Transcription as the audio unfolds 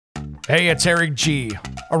Hey, it's Eric G.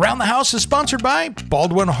 Around the House is sponsored by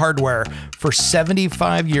Baldwin Hardware. For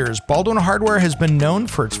 75 years, Baldwin Hardware has been known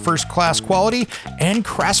for its first-class quality and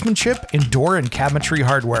craftsmanship in door and cabinetry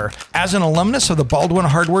hardware. As an alumnus of the Baldwin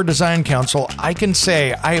Hardware Design Council, I can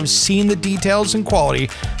say I have seen the details and quality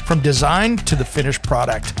from design to the finished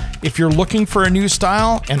product. If you're looking for a new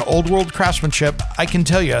style and old-world craftsmanship, I can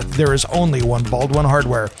tell you there is only one Baldwin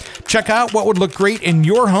Hardware. Check out what would look great in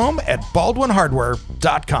your home at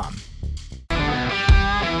baldwinhardware.com.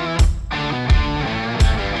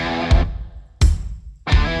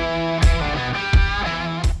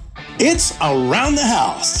 It's Around the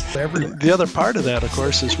House. The other part of that, of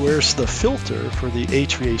course, is where's the filter for the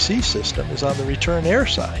HVAC system is on the return air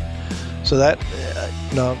side. So that,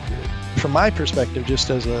 from my perspective, just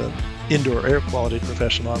as a indoor air quality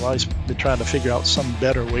professional, I've always been trying to figure out some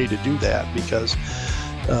better way to do that because,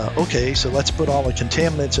 so let's put all the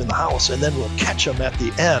contaminants in the house and then we'll catch them at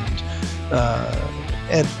the end.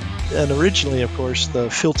 And originally, of course, the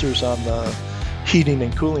filters on the heating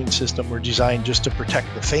and cooling system were designed just to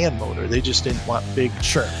protect the fan motor. They just didn't want big,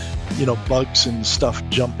 bugs and stuff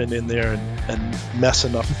jumping in there and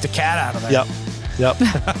messing up the cat out of there. Yep.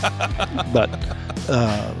 But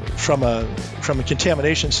from a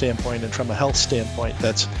contamination standpoint and from a health standpoint,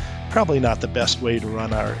 that's probably not the best way to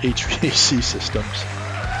run our HVAC systems.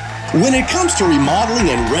 When it comes to remodeling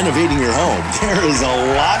and renovating your home, there is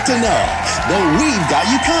a lot to know, but we've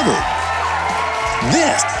got you covered.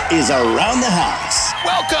 This is Around the House.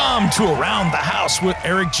 Welcome to Around the House with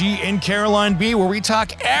Eric G. and Caroline B., where we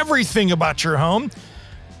talk everything about your home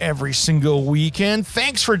every single weekend.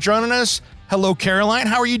 Thanks for joining us. Hello, Caroline.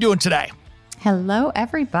 How are you doing today? Hello,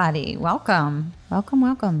 everybody. Welcome.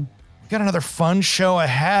 Welcome. Got another fun show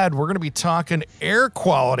ahead. We're going to be talking air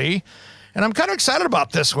quality, and I'm kind of excited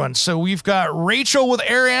about this one. So we've got Rachel with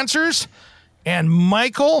Air Answers and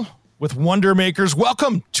Michael with Wonder Makers.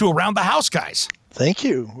 Welcome to Around the House, guys. Thank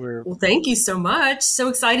you. Well, thank you so much. So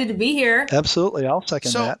excited to be here. Absolutely. I'll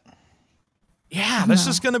second that. Yeah, this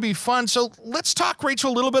is going to be fun. So let's talk,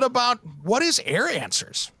 Rachel, a little bit about what is Air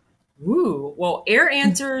Answers? Ooh, well, Air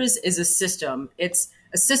Answers is a system. It's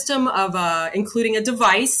a system of including a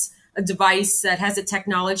device that has a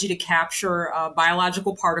technology to capture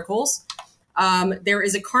biological particles. There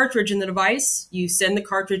is a cartridge in the device. You send the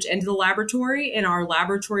cartridge into the laboratory, and our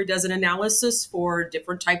laboratory does an analysis for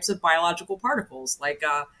different types of biological particles, like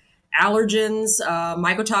allergens,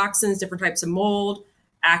 mycotoxins, different types of mold,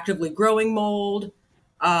 actively growing mold.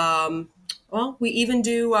 We even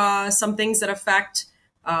do some things that affect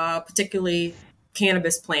particularly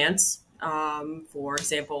cannabis plants, for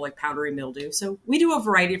example, like powdery mildew. So we do a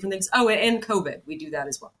variety of different things. Oh, and COVID, we do that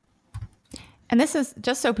as well. And this is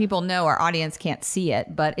just so people know, our audience can't see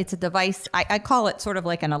it, but it's a device. I call it sort of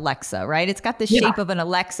like an Alexa, right? It's got the shape of an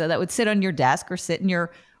Alexa that would sit on your desk or sit in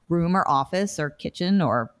your room or office or kitchen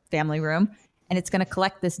or family room. And it's going to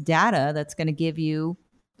collect this data that's going to give you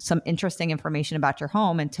some interesting information about your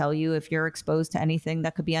home and tell you if you're exposed to anything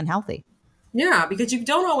that could be unhealthy. Yeah, because you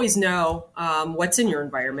don't always know what's in your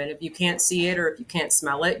environment. If you can't see it or if you can't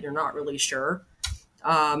smell it, you're not really sure.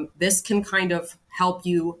 This can kind of help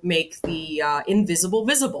you make the invisible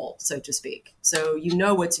visible, so to speak. So you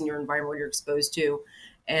know what's in your environment, what you're exposed to,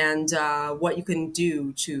 and what you can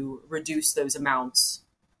do to reduce those amounts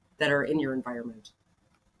that are in your environment.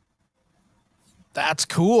 That's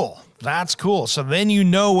cool. So then you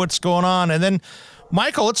know what's going on. And then,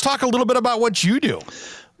 Michael, let's talk a little bit about what you do.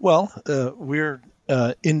 Well, we're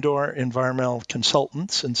indoor environmental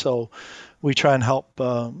consultants, and so we try and help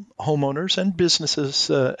homeowners and businesses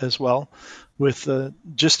as well with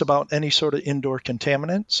just about any sort of indoor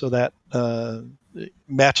contaminant. So that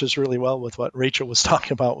matches really well with what Rachel was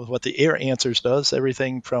talking about with what the Air Answers does.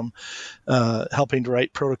 Everything from helping to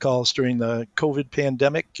write protocols during the COVID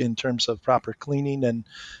pandemic in terms of proper cleaning and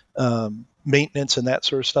maintenance and that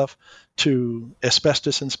sort of stuff, to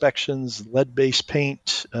asbestos inspections, lead-based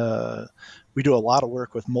paint. We do a lot of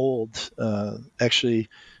work with mold.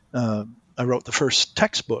 I wrote the first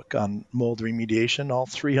textbook on mold remediation, all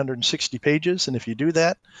 360 pages. And if you do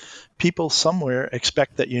that, people somewhere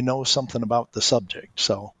expect that you know something about the subject.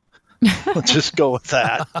 So let's just go with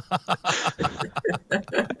that.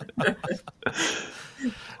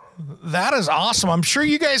 That is awesome. I'm sure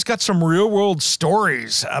you guys got some real world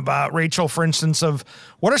stories about, Rachel, for instance, of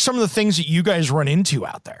what are some of the things that you guys run into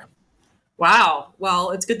out there? Wow.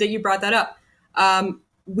 Well, it's good that you brought that up.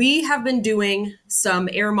 We have been doing some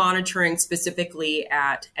air monitoring specifically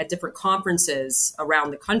at different conferences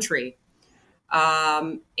around the country.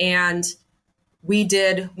 And we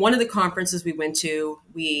did one of the conferences we went to,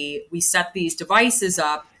 we set these devices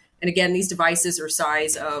up And again, these devices are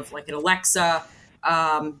size of like an Alexa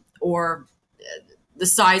or the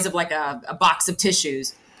size of like a box of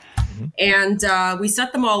tissues. Mm-hmm. And we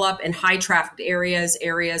set them all up in high trafficked areas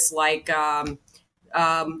like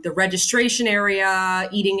the registration area,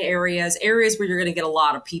 eating areas where you're going to get a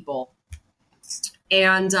lot of people.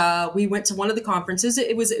 And we went to one of the conferences.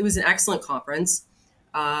 It was an excellent conference.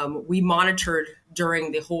 We monitored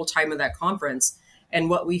during the whole time of that conference. And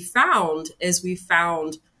what we found is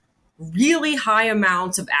really high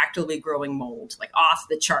amounts of actively growing mold, like off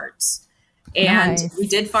the charts. And nice. We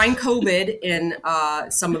did find COVID in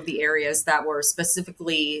some of the areas that were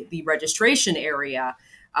specifically the registration area,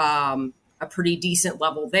 a pretty decent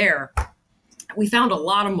level there. We found a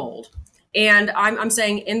lot of mold. And I'm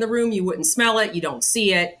saying in the room, you wouldn't smell it. You don't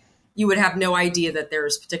see it. You would have no idea that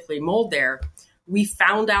there's particularly mold there. We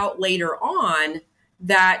found out later on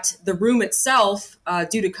that the room itself,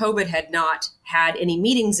 due to COVID, had not had any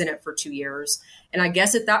meetings in it for 2 years. And I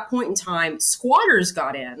guess at that point in time, squatters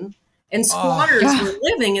got in and squatters were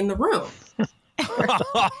living in the room.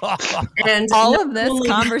 And all of this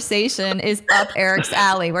conversation is up Eric's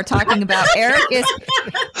alley. We're talking about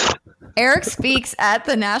Eric speaks at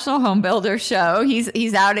the National Home Builder Show.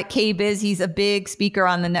 He's out at KBIS. He's a big speaker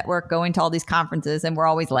on the network going to all these conferences. And we're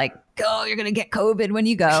always like, oh, you're going to get COVID when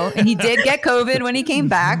you go. And he did get COVID when he came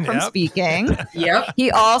back from speaking. Yep.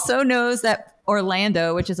 He also knows that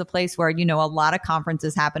Orlando, which is a place where, a lot of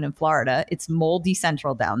conferences happen in Florida, it's moldy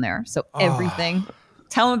central down there. So everything.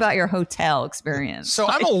 Tell them about your hotel experience. So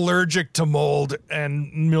I'm allergic to mold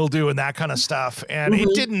and mildew and that kind of stuff. And it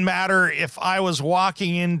didn't matter if I was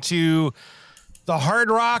walking into the Hard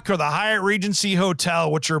Rock or the Hyatt Regency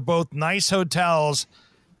Hotel, which are both nice hotels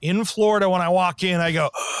in Florida. When I walk in, I go,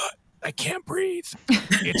 I can't breathe.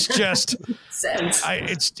 It's just,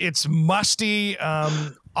 it's musty.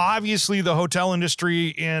 Obviously, the hotel industry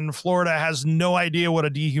in Florida has no idea what a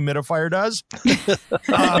dehumidifier does.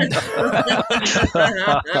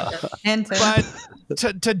 But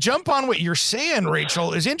to jump on what you're saying,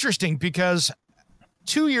 Rachel, is interesting because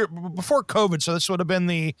 2 years before COVID, so this would have been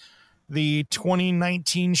the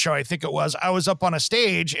 2019 show, I think it was, I was up on a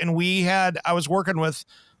stage and I was working with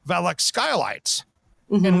Velux skylights.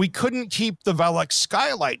 Mm-hmm. And we couldn't keep the Velux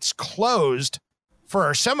skylights closed for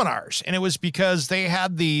our seminars. And it was because they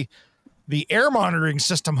had the air monitoring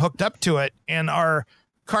system hooked up to it, and our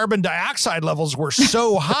carbon dioxide levels were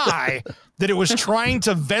so high that it was trying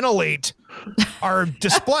to ventilate our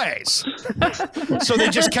displays. So they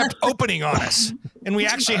just kept opening on us. And we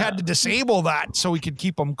actually had to disable that so we could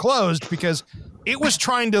keep them closed because it was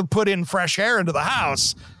trying to put in fresh air into the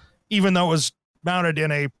house, even though it was mounted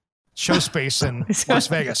in a show space in Las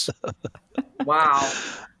Vegas. Wow.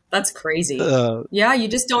 That's crazy. Yeah, you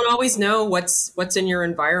just don't always know what's in your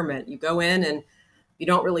environment. You go in and you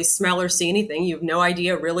don't really smell or see anything. You have no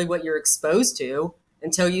idea really what you're exposed to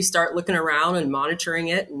until you start looking around and monitoring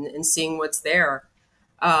it and seeing what's there.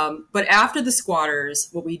 But after the squatters,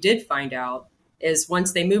 what we did find out is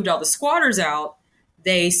once they moved all the squatters out,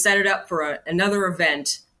 they set it up for another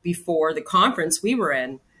event before the conference we were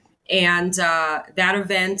in. And that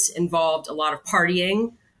event involved a lot of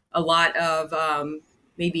partying, a lot of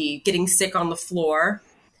maybe getting sick on the floor.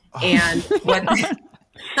 And what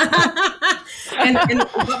and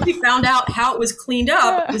what we found out how it was cleaned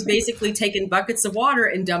up was basically taking buckets of water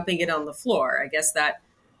and dumping it on the floor. I guess that,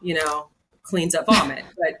 cleans up vomit,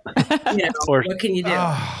 but what can you do?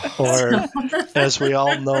 Or as we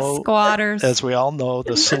all know, squatters. As we all know,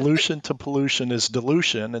 the solution to pollution is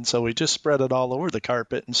dilution, and so we just spread it all over the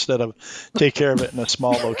carpet instead of take care of it in a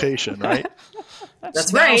small location, right?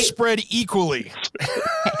 That's right. Spread equally.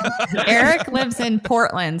 Eric lives in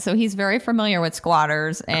Portland, so he's very familiar with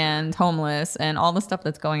squatters and homeless and all the stuff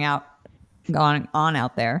that's going on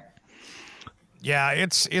out there. Yeah,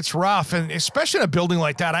 it's rough, and especially in a building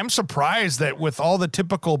like that. I'm surprised that with all the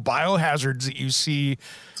typical biohazards that you see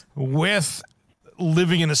with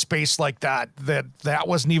living in a space like that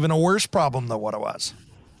wasn't even a worse problem than what it was.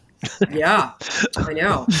 Yeah, I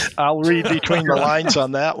know. I'll read between the lines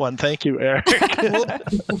on that one. Thank you, Eric.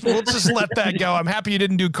 We'll just let that go. I'm happy you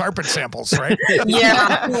didn't do carpet samples, right?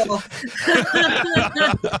 Yeah. Cool.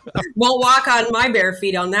 Won't walk on my bare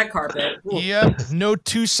feet on that carpet. Yep. No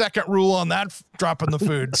 2-second rule on that drop in the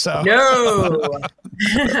food. So no.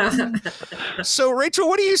 So, Rachel,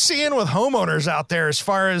 what are you seeing with homeowners out there as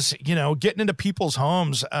far as, getting into people's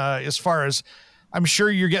homes, as far as I'm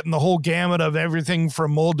sure you're getting the whole gamut of everything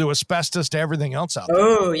from mold to asbestos to everything else out there.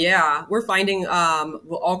 Oh, yeah. We're finding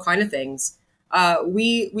all kind of things.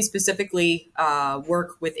 We specifically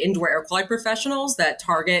work with indoor air quality professionals that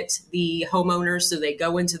target the homeowners. So they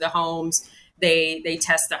go into the homes, they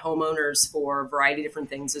test the homeowners for a variety of different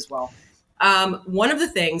things as well. One of the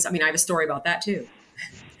things, I have a story about that too.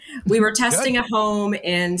 We were testing a home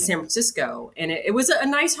in San Francisco, and it was a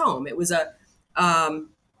nice home. It was a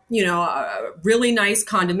really nice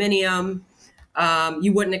condominium.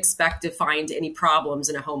 You wouldn't expect to find any problems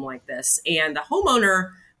in a home like this. And the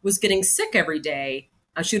homeowner was getting sick every day.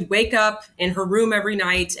 She would wake up in her room every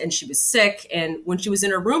night and she was sick. And when she was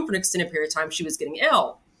in her room for an extended period of time, she was getting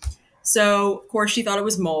ill. So, of course, she thought it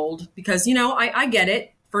was mold because, I get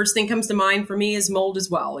it. First thing comes to mind for me is mold as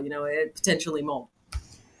well, potentially mold.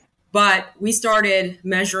 But we started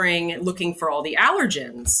measuring, looking for all the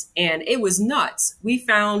allergens, and it was nuts. We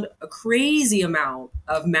found a crazy amount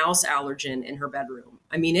of mouse allergen in her bedroom.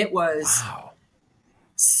 It was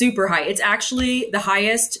super high. It's actually the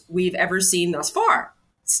highest we've ever seen thus far,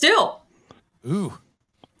 still. Ooh.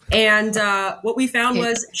 And what we found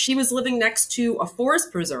was she was living next to a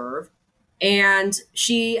forest preserve, and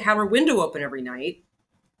she had her window open every night.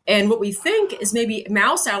 And what we think is maybe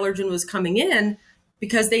mouse allergen was coming in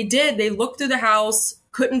because they looked through the house,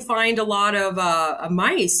 couldn't find a lot of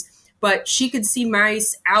mice, but she could see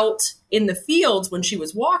mice out in the fields when she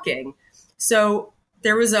was walking. So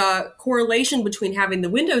there was a correlation between having the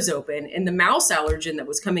windows open and the mouse allergen that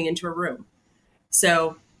was coming into her room.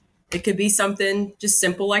 So it could be something just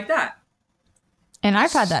simple like that. And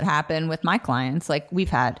I've had that happen with my clients. Like we've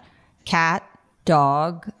had cat,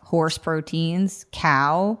 dog, horse proteins,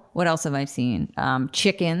 cow. What else have I seen?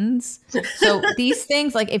 Chickens. So these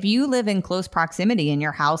things, like if you live in close proximity and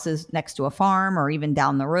your house is next to a farm or even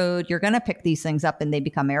down the road, you're going to pick these things up and they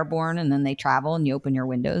become airborne, and then they travel and you open your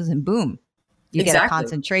windows and boom, you get a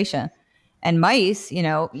concentration. And mice,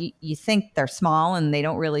 you think they're small and they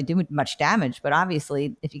don't really do much damage, but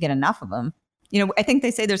obviously if you get enough of them, I think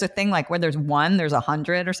they say there's a thing like where there's one, there's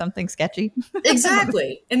 100 or something sketchy.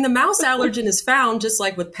 Exactly. And the mouse allergen is found just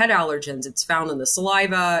like with pet allergens. It's found in the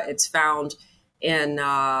saliva. It's found in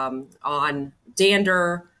on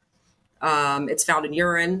dander. It's found in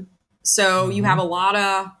urine. So you have a lot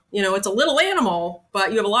of, it's a little animal,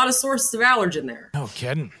 but you have a lot of sources of allergen there. No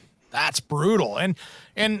kidding. That's brutal.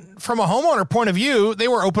 And from a homeowner point of view, they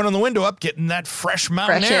were opening the window up, getting that fresh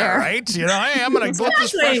mountain air, right? Hey, I'm going to let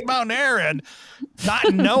this fresh mountain air in,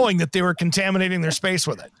 not knowing that they were contaminating their space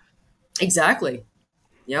with it. Exactly.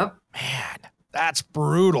 Yep. Man, that's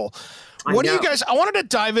brutal. What do you guys, I wanted to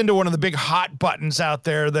dive into one of the big hot buttons out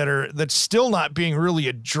there that's still not being really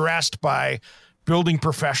addressed by building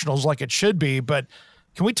professionals like it should be, but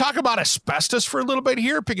can we talk about asbestos for a little bit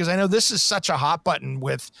here? Because I know this is such a hot button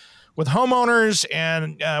with homeowners,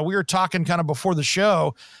 and we were talking kind of before the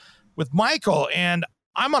show with Michael, and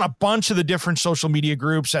I'm on a bunch of the different social media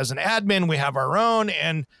groups as an admin. We have our own,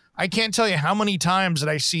 and I can't tell you how many times that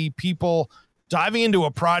I see people diving into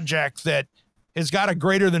a project that has got a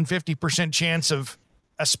greater than 50% chance of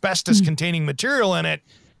asbestos containing material in it,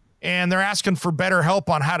 and they're asking for better help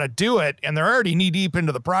on how to do it, and they're already knee deep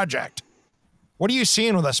into the project. What are you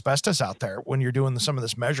seeing with asbestos out there when you're doing some of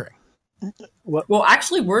this measuring? Well,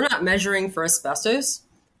 actually, we're not measuring for asbestos.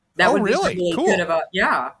 That would really? be really Cool.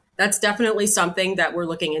 good that's definitely something that we're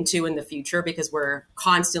looking into in the future because we're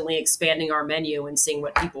constantly expanding our menu and seeing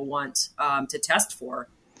what people want to test for.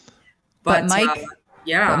 But Mike,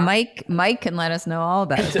 but Mike can let us know all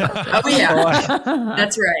about it. Oh yeah,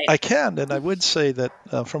 that's right. I can, and I would say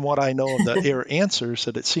that from what I know of the air answers,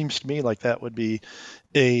 that it seems to me like that would be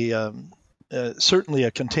certainly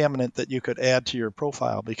a contaminant that you could add to your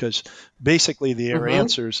profile, because basically the air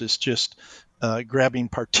answers is just grabbing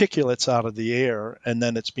particulates out of the air, and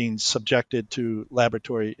then it's being subjected to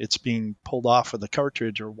laboratory. It's being pulled off of the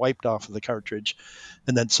cartridge or wiped off of the cartridge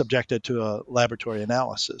and then subjected to a laboratory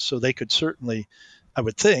analysis. So they could certainly, I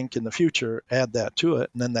would think, in the future, add that to it,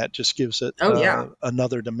 and then that just gives it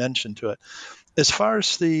another dimension to it. As far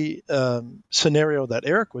as the scenario that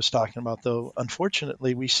Eric was talking about, though,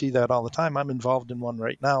 unfortunately, we see that all the time. I'm involved in one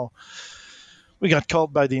right now. We got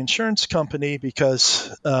called by the insurance company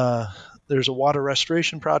because there's a water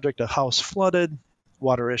restoration project, a house flooded.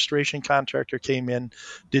 Water restoration contractor came in,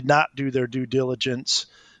 did not do their due diligence,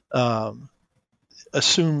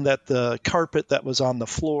 assumed that the carpet that was on the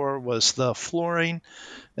floor was the flooring,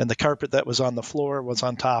 and the carpet that was on the floor was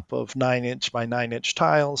on top of 9-inch by 9-inch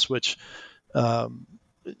tiles, which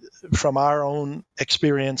from our own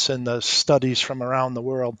experience and the studies from around the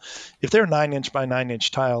world, if they're 9-inch by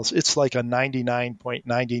 9-inch tiles, it's like a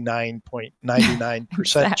 99.99.99%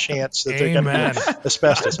 Exactly. chance that they're going to be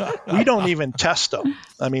asbestos. We don't even test them.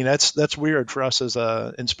 I mean, that's weird for us as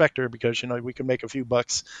a inspector, because we can make a few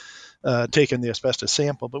bucks taking the asbestos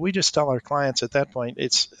sample, but we just tell our clients at that point,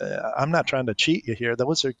 I'm not trying to cheat you here.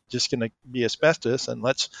 Those are just going to be asbestos, and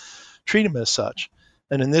let's treat them as such.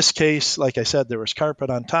 And in this case, like I said, there was carpet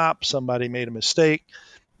on top. Somebody made a mistake.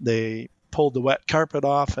 They pulled the wet carpet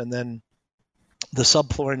off, and then the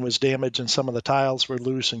subflooring was damaged and some of the tiles were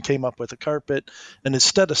loose and came up with the carpet. And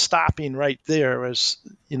instead of stopping right there, as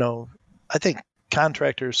I think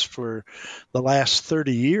contractors for the last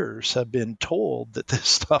 30 years have been told that this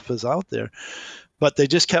stuff is out there, but they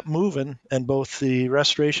just kept moving, and both the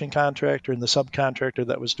restoration contractor and the subcontractor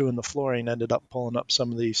that was doing the flooring ended up pulling up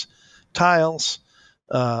some of these tiles.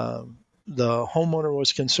 The homeowner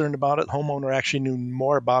was concerned about it. Homeowner actually knew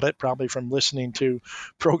more about it, probably from listening to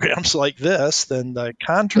programs like this, than the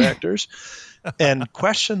contractors, and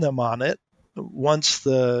questioned them on it. Once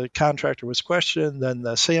the contractor was questioned, then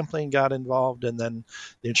the sampling got involved, and then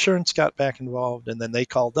the insurance got back involved, and then they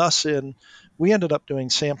called us in. We ended up doing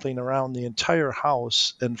sampling around the entire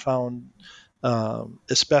house and found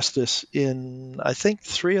asbestos in, I think,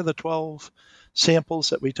 3 of the 12 samples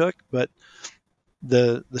that we took, but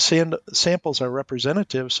the samples are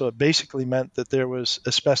representative, so it basically meant that there was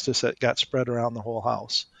asbestos that got spread around the whole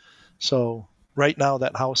house. So right now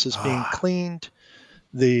that house is being cleaned.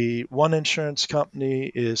 The one insurance company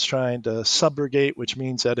is trying to subrogate, which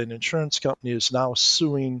means that an insurance company is now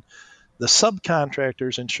suing the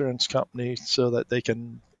subcontractor's insurance company so that they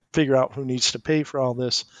can figure out who needs to pay for all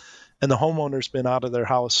this. And the homeowner's been out of their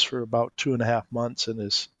house for about 2.5 months and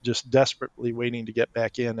is just desperately waiting to get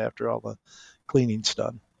back in after all the cleaning's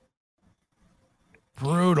done.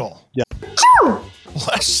 Brutal. Yeah.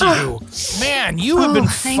 Bless you. Man, you have been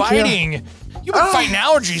fighting. You've been fighting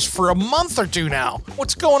allergies for a month or two now.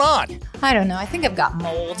 What's going on? I don't know. I think I've got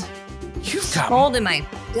mold. You've got mold in my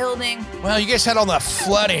building. Well, you guys had all that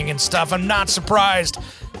flooding and stuff. I'm not surprised.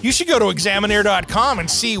 You should go to examinair.com and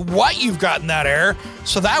see what you've got in that air,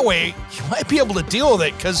 so that way you might be able to deal with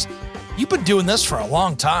it, because you've been doing this for a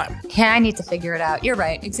long time. Yeah, I need to figure it out. You're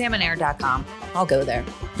right. Examinair.com. I'll go there.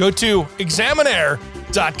 Go to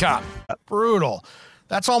examinair.com. Brutal.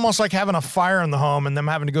 That's almost like having a fire in the home and them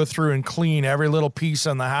having to go through and clean every little piece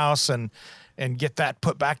in the house and get that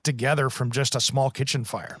put back together from just a small kitchen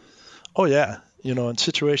fire. Oh, yeah. In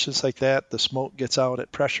situations like that, the smoke gets out,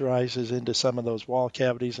 it pressurizes into some of those wall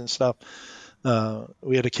cavities and stuff.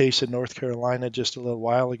 We had a case in North Carolina just a little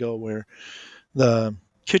while ago where the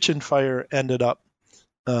kitchen fire ended up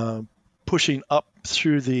pushing up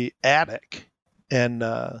through the attic, and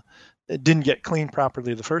it didn't get cleaned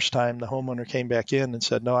properly the first time. The homeowner came back in and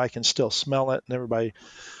said, no, I can still smell it. And everybody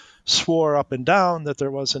swore up and down that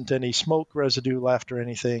there wasn't any smoke residue left or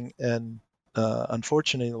anything. And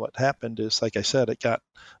unfortunately, what happened is, like I said, it got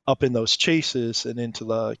up in those chases and into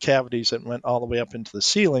the cavities and went all the way up into the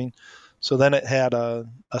ceiling. So then it had a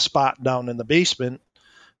spot down in the basement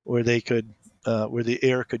where where the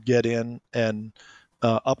air could get in, and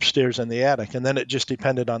upstairs in the attic. And then it just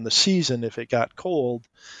depended on the season. If it got cold,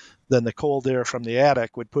 then the cold air from the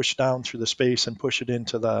attic would push down through the space and push it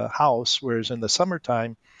into the house. Whereas in the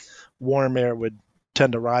summertime, warm air would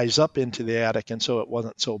tend to rise up into the attic, and so it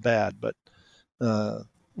wasn't so bad. But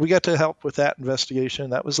we got to help with that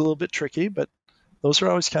investigation. That was a little bit tricky, but those are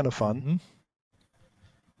always kind of fun. Mm-hmm.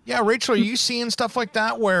 Yeah, Rachel, are you seeing stuff like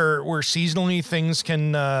that where seasonally things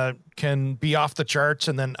can be off the charts,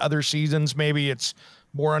 and then other seasons maybe it's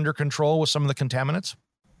more under control with some of the contaminants?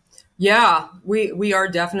 Yeah, we are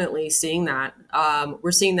definitely seeing that.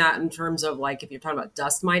 We're seeing that in terms of, like, if you're talking about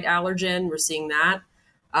dust mite allergen, we're seeing that.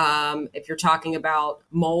 If you're talking about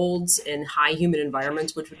molds in high humid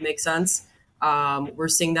environments, which would make sense, we're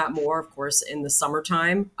seeing that more, of course, in the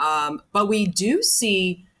summertime. But we do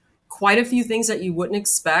see quite a few things that you wouldn't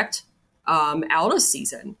expect out of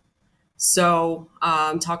season. So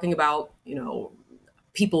talking about,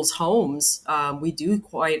 people's homes, we do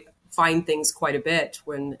find things quite a bit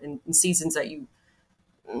when in seasons that you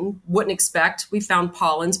wouldn't expect. We found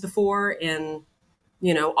pollens before in,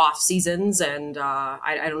 off seasons. And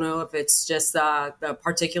I don't know if it's just the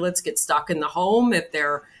particulates get stuck in the home, if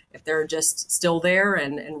they're just still there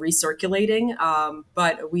and recirculating.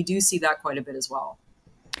 But we do see that quite a bit as well.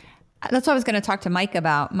 That's what I was going to talk to Mike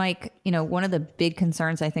about. Mike, one of the big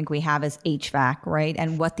concerns I think we have is HVAC, right?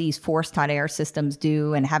 And what these forced hot air systems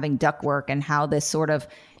do, and having ductwork, and how this sort of,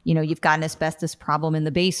 you've got an asbestos problem in the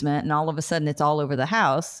basement and all of a sudden it's all over the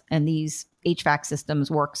house. And these HVAC systems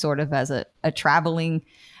work sort of as a traveling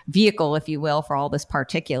vehicle, if you will, for all this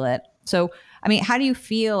particulate. So, I mean, how do you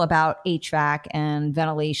feel about HVAC and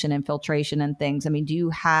ventilation and filtration and things? I mean, do you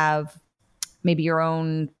have maybe your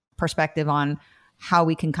own perspective on how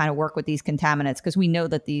we can kind of work with these contaminants? Because we know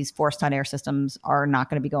that these forced hot air systems are not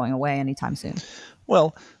going to be going away anytime soon.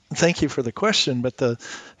 Well, thank you for the question, but the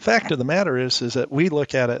fact of the matter is that we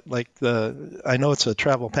look at it like I know it's a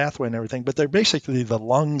travel pathway and everything, but they're basically the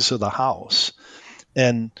lungs of the house.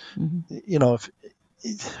 And, you know,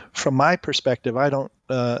 from my perspective, I don't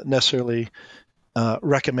necessarily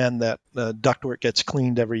recommend that ductwork gets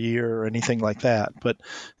cleaned every year or anything like that. But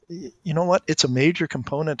you know what? It's a major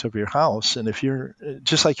component of your house. And if you're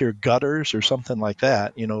just like your gutters or something like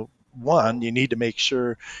that, you know, one, you need to make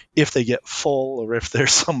sure if they get full or if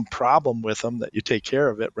there's some problem with them that you take care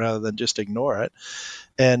of it rather than just ignore it.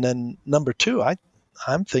 And then number two,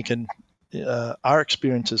 I'm thinking our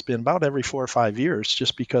experience has been about every 4 or 5 years,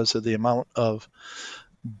 just because of the amount of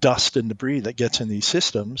dust and debris that gets in these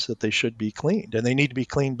systems, that they should be cleaned. And they need to be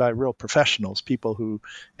cleaned by real professionals, people who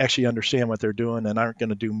actually understand what they're doing and aren't going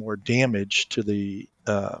to do more damage to the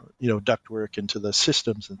ductwork and to the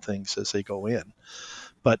systems and things as they go in.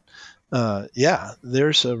 But yeah,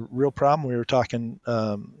 there's a real problem. We were talking,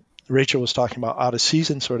 Rachel was talking about out of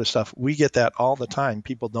season sort of stuff. We get that all the time.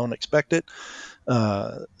 People don't expect it.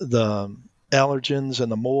 The allergens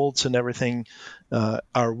and the molds and everything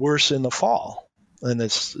are worse in the fall. And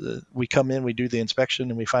we come in, we do the inspection,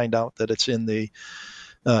 and we find out that it's in the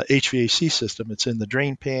HVAC system. It's in the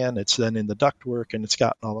drain pan. It's then in the ductwork, and it's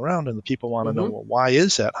gotten all around. And the people want to know, well, why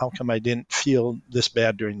is that? How come I didn't feel this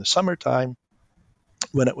bad during the summertime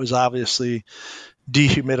when it was obviously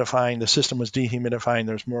dehumidifying? The system was dehumidifying.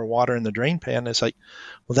 There's more water in the drain pan. It's like,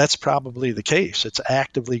 well, that's probably the case. It's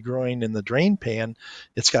actively growing in the drain pan.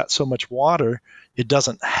 It's got so much water, it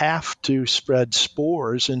doesn't have to spread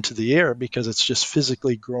spores into the air because it's just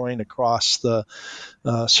physically growing across the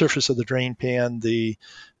surface of the drain pan, the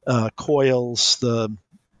coils, the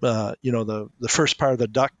first part of the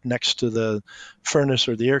duct next to the furnace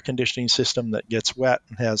or the air conditioning system that gets wet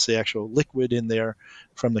and has the actual liquid in there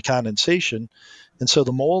from the condensation. And so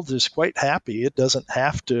the mold is quite happy. It doesn't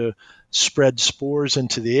have to spread spores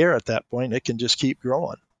into the air at that point. It can just keep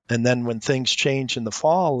growing. And then when things change in the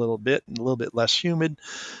fall a little bit and a little bit less humid,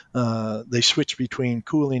 they switch between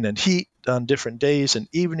cooling and heat on different days and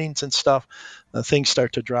evenings and stuff. Things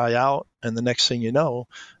start to dry out. And the next thing you know,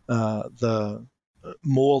 the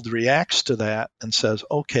mold reacts to that and says,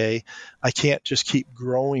 okay, I can't just keep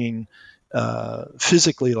growing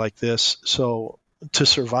physically like this. So to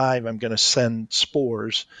survive, I'm going to send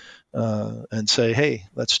spores and say, hey,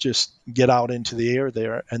 let's just get out into the air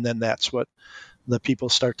there. And then that's what the people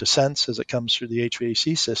start to sense as it comes through the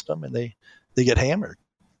HVAC system, and they get hammered.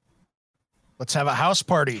 Let's have a house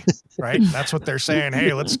party, right? That's what they're saying.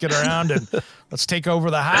 Hey, let's get around and let's take over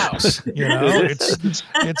the house. You know,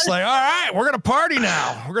 it's like, all right, we're going to party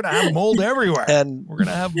now. We're going to have mold everywhere. And we're going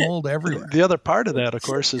to have mold everywhere. The other part of that, of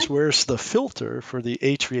course, is where's the filter for the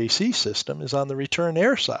HVAC system is on the return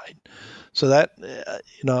air side. So that,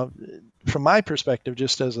 from my perspective,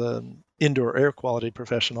 just as an indoor air quality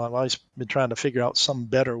professional, I've always been trying to figure out some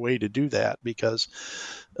better way to do that because,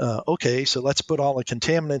 okay, so let's put all the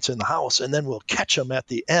contaminants in the house and then we'll catch them at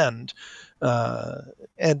the end.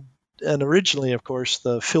 And originally, of course,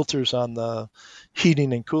 the filters on the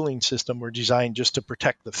heating and cooling system were designed just to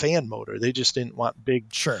protect the fan motor. They just didn't want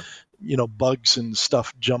big, bugs and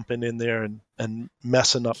stuff jumping in there and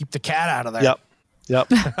messing up. Keep the cat out of there. Yep.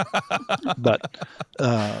 But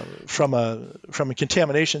from a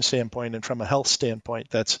contamination standpoint and from a health standpoint,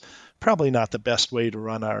 that's probably not the best way to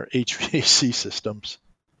run our HVAC systems.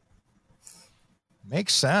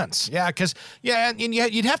 Makes sense. Yeah, because and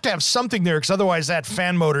you'd have to have something there because otherwise that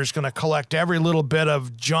fan motor is going to collect every little bit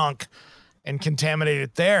of junk and contaminate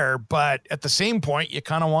it there. But at the same point, you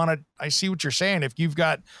kind of want to, I see what you're saying. If you've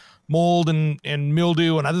got mold and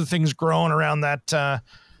mildew and other things growing around that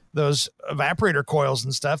those evaporator coils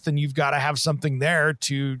and stuff, then you've got to have something there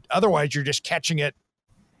otherwise you're just catching it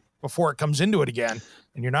before it comes into it again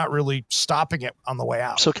and you're not really stopping it on the way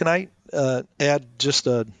out. So can I add just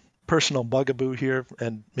a personal bugaboo here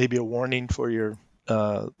and maybe a warning for your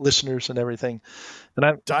listeners and everything?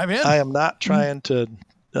 And dive in. I am not trying to,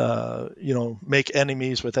 make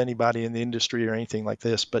enemies with anybody in the industry or anything like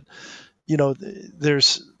this, but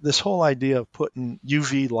there's this whole idea of putting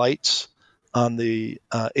UV lights on the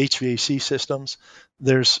HVAC systems.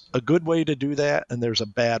 There's a good way to do that, and there's a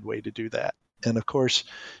bad way to do that. And of course,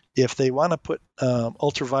 if they want to put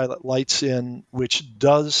ultraviolet lights in, which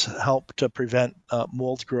does help to prevent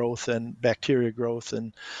mold growth and bacteria growth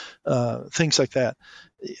and things like that,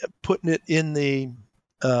 putting it in the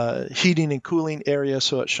heating and cooling area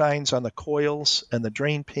so it shines on the coils and the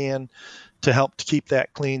drain pan to help to keep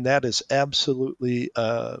that clean, that is absolutely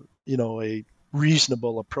a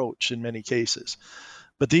reasonable approach in many cases.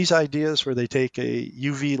 But these ideas where they take a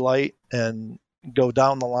UV light and go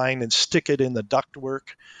down the line and stick it in the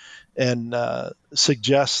ductwork and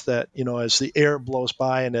suggest that, as the air blows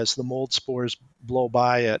by and as the mold spores blow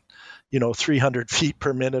by at 300 feet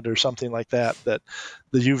per minute or something like that, that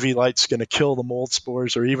the UV light's going to kill the mold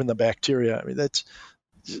spores or even the bacteria. I mean, that's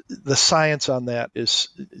the science on that is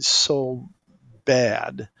so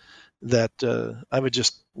bad that I would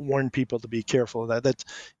just warn people to be careful of that. That's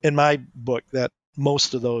in my book, that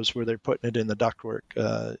most of those where they're putting it in the ductwork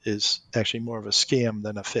is actually more of a scam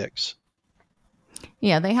than a fix.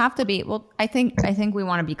 Yeah, they have to be. Well, I think we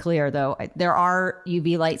want to be clear, though. There are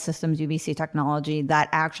UV light systems, UVC technology that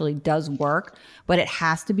actually does work, but it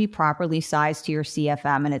has to be properly sized to your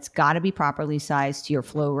CFM, and it's got to be properly sized to your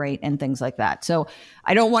flow rate and things like that. So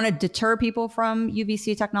I don't want to deter people from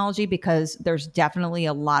UVC technology, because there's definitely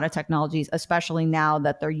a lot of technologies, especially now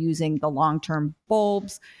that they're using the long-term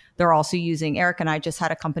bulbs. They're also using, Eric and I just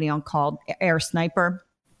had a company on called Air Sniper.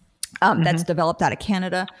 That's developed out of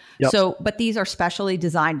Canada. Yep. So, but these are specially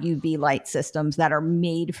designed UV light systems that are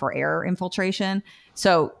made for air infiltration.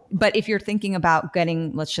 So, but if you're thinking about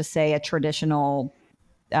getting, let's just say, a traditional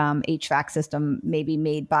HVAC system, maybe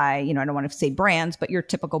made by, I don't want to say brands, but your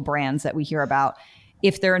typical brands that we hear about,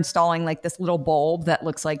 if they're installing like this little bulb that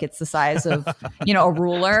looks like it's the size of, a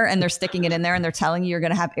ruler, and they're sticking it in there and they're telling you you're going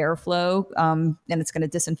to have airflow and it's going to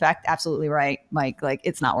disinfect. Absolutely right, Mike. Like,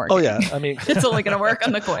 it's not working. Oh yeah. I mean, it's only going to work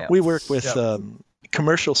on the coil. We work with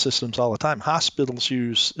commercial systems all the time. Hospitals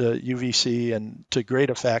use UVC and to great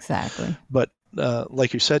effect. Exactly. But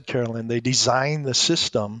like you said, Carolyn, they design the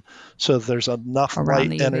system so that there's enough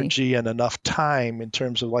light energy and enough time in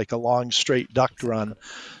terms of like a long straight duct run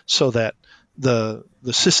so that the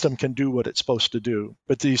system can do what it's supposed to do.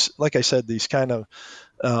 But these, like I said, these kind of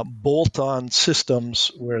bolt-on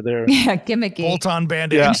systems where they're gimmicky bolt-on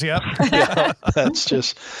band-aids. Yeah. That's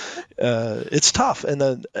just it's tough. And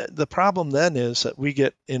the problem then is that we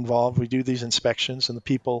get involved, we do these inspections, and the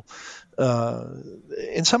people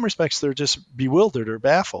in some respects they're just bewildered or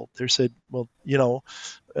baffled. They said, well,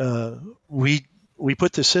 we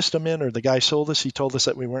put this system in, or the guy sold us, he told us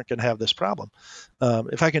that we weren't going to have this problem.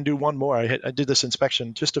 If I can do one more, I did this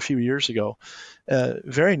inspection just a few years ago.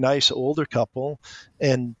 Very nice older couple,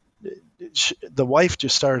 and the wife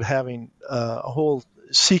just started having a whole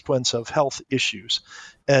sequence of health issues.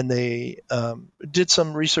 And they did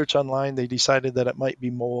some research online. They decided that it might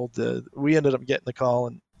be mold. We ended up getting the call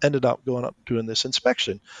and ended up going up doing this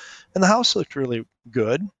inspection. And the house looked really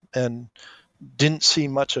good and didn't see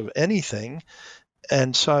much of anything.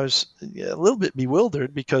 And so I was a little bit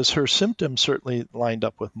bewildered because her symptoms certainly lined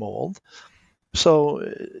up with mold.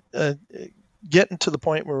 So getting to the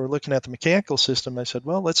point where we're looking at the mechanical system, I said,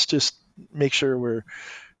 well, let's just make sure we're,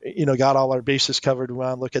 got all our bases covered. We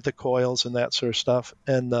want to look at the coils and that sort of stuff.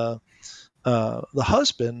 And the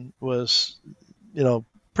husband was,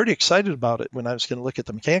 pretty excited about it when I was going to look at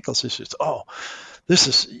the mechanical system. Oh,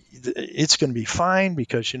 it's going to be fine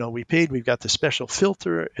because, we've got the special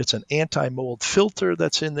filter. It's an anti-mold filter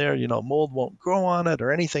that's in there. Mold won't grow on it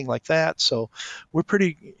or anything like that. So we're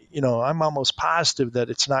pretty, I'm almost positive that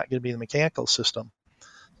it's not going to be the mechanical system.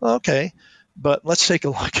 Okay, but let's take a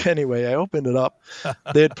look anyway. I opened it up.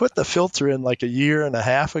 They had put the filter in like a year and a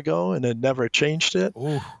half ago and had never changed it.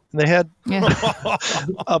 Ooh. And they had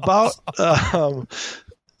about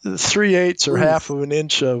 3/8 or half of an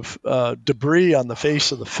inch of debris on the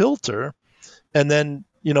face of the filter. And then,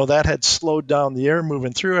 that had slowed down the air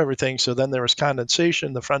moving through everything. So then there was condensation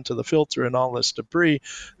in the front of the filter and all this debris.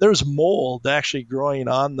 There was mold actually growing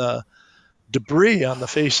on the debris on the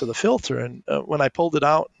face of the filter. And when I pulled it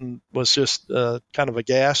out and was just kind of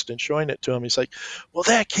aghast and showing it to him, he's like, well,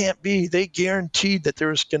 that can't be. They guaranteed that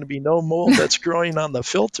there's going to be no mold that's growing on the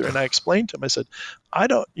filter. And I explained to him, I said, I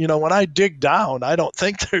don't, when I dig down, I don't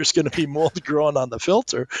think there's going to be mold growing on the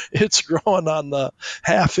filter. It's growing on the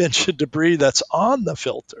half-inch of debris that's on the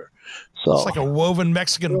filter. So it's like a woven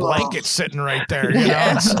Mexican blanket sitting right there.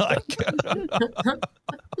 It's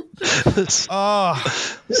like,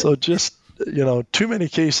 so just, too many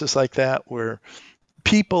cases like that where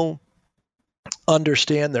people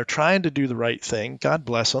understand they're trying to do the right thing. God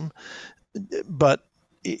bless them. But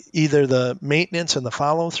either the maintenance and the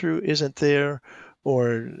follow through isn't there,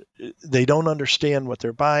 or they don't understand what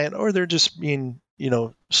they're buying, or they're just being,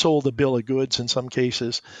 sold a bill of goods in some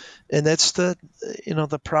cases. And that's the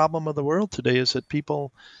problem of the world today, is that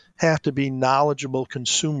people have to be knowledgeable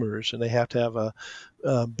consumers, and they have to have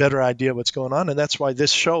a better idea of what's going on. And that's why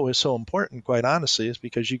this show is so important, quite honestly, is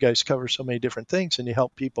because you guys cover so many different things, and you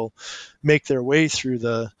help people make their way through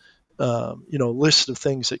the list of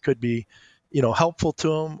things that could be helpful to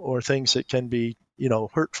them, or things that can be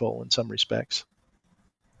hurtful in some respects.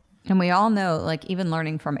 And we all know, like, even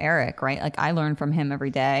learning from Eric, right? Like, I learn from him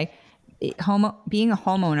every day. Being a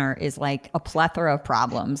homeowner is like a plethora of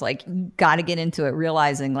problems. Like, you got to get into it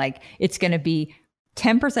realizing like it's going to be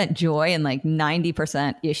 10% joy and like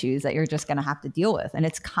 90% issues that you're just going to have to deal with. And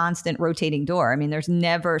it's constant rotating door. I mean, there's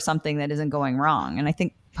never something that isn't going wrong. And I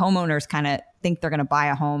think homeowners kind of think they're going to buy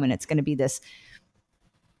a home and it's going to be this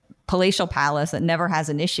palatial palace that never has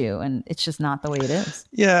an issue, and it's just not the way it is.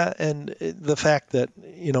 Yeah, and the fact that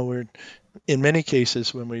we're in many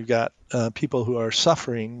cases, when we've got people who are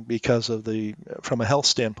suffering from a health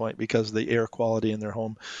standpoint because of the air quality in their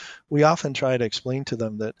home, we often try to explain to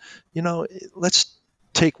them that let's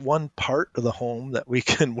take one part of the home that we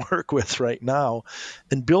can work with right now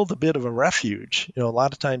and build a bit of a refuge. A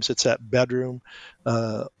lot of times it's that bedroom.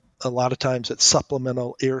 A lot of times it's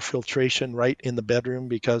supplemental air filtration right in the bedroom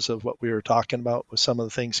because of what we were talking about with some of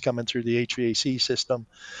the things coming through the HVAC system.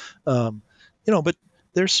 But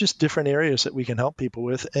there's just different areas that we can help people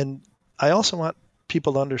with. And I also want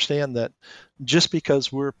people to understand that just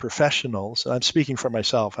because we're professionals, and I'm speaking for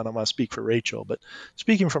myself, I don't want to speak for Rachel, but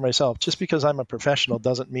speaking for myself, just because I'm a professional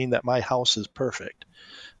doesn't mean that my house is perfect.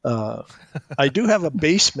 I do have a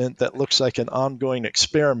basement that looks like an ongoing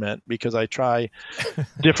experiment because I try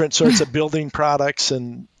different sorts of building products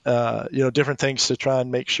and different things to try and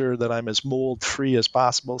make sure that I'm as mold free as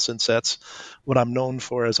possible, since that's what I'm known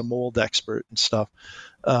for as a mold expert and stuff.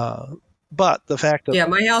 But the fact that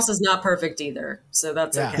my house is not perfect either, so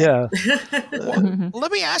that's okay. Yeah. Well,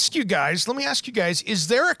 let me ask you guys, is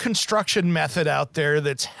there a construction method out there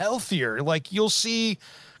that's healthier? Like, you'll see,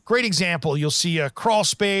 great example, you'll see a crawl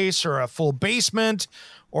space or a full basement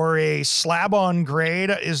or a slab on grade.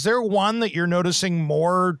 Is there one that you're noticing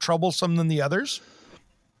more troublesome than the others?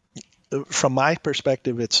 From my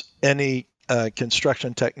perspective, it's any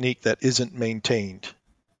construction technique that isn't maintained.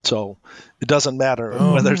 So it doesn't matter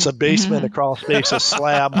whether it's a basement, a crawl space, a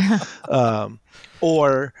slab,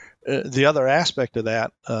 or the other aspect of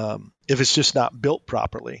that, if it's just not built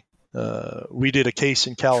properly. We did a case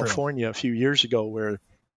in California a few years ago where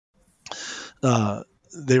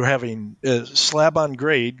they were having a slab on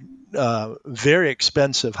grade, very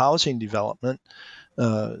expensive housing development,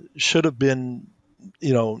 should have been,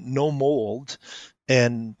 no mold.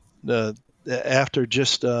 And after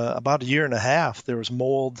just about a year and a half, there was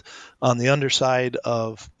mold on the underside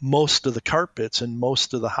of most of the carpets and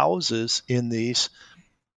most of the houses in this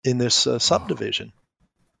subdivision.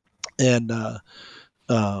 And I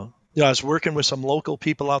was working with some local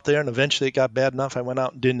people out there, and eventually it got bad enough I went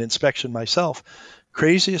out and did an inspection myself.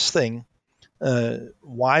 Craziest thing,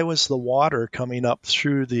 why was the water coming up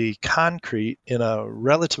through the concrete in a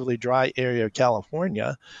relatively dry area of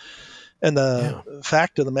California? And the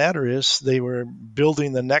fact of the matter is they were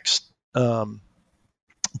building the next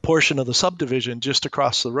portion of the subdivision just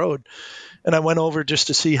across the road. And I went over just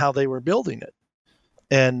to see how they were building it.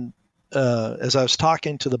 And as I was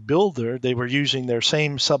talking to the builder, they were using their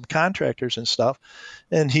same subcontractors and stuff.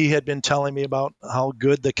 And he had been telling me about how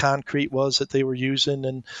good the concrete was that they were using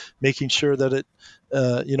and making sure that it,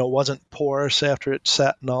 wasn't porous after it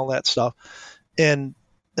set and all that stuff. And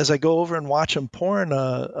as I go over and watch them pouring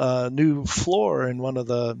a new floor in one of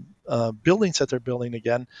the buildings that they're building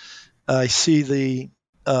again, I see the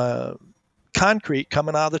concrete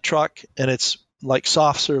coming out of the truck, and it's like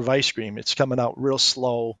soft serve ice cream. It's coming out real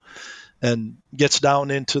slow and gets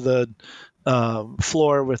down into the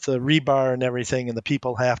floor with the rebar and everything, and the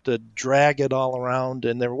people have to drag it all around,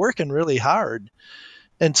 and they're working really hard.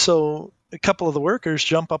 And so a couple of the workers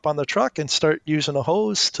jump up on the truck and start using a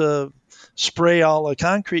hose to spray all the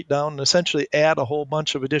concrete down and essentially add a whole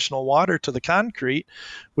bunch of additional water to the concrete,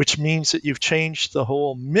 which means that you've changed the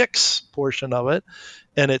whole mix portion of it,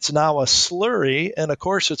 and it's now a slurry. And of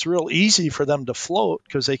course, it's real easy for them to float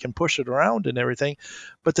because they can push it around and everything,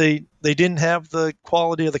 but they didn't have the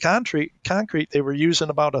quality of the concrete. They were using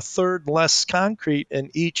about a third less concrete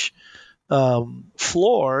in each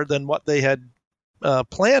floor than what they had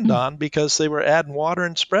planned on, because they were adding water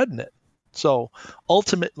and spreading it. So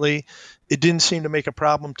ultimately, it didn't seem to be a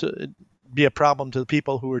problem to the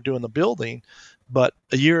people who were doing the building, But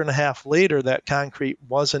a year and a half later, that concrete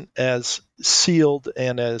wasn't as sealed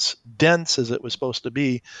and as dense as it was supposed to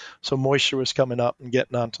be. So moisture was coming up and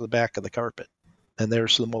getting onto the back of the carpet. And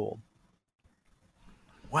there's the mold.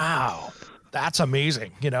 Wow. That's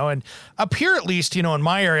amazing. And up here, at least, in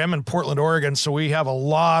my area, I'm in Portland, Oregon, so we have a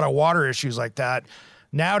lot of water issues like that.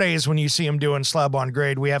 Nowadays, when you see them doing slab on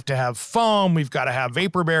grade, we have to have foam. We've got to have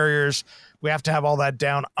vapor barriers. We have to have all that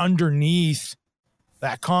down underneath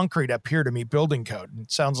that concrete up here to meet building code.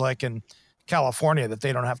 It sounds like in California that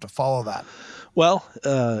they don't have to follow that. Well,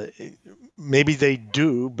 maybe they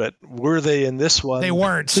do, but were they in this one? They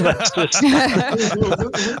weren't. I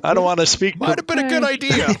don't want to speak. Might have been a good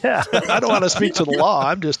idea. Yeah, I don't want to speak to the law.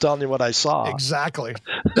 I'm just telling you what I saw. Exactly.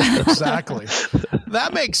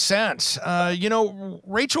 That makes sense.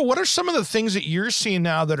 Rachel, what are some of the things that you're seeing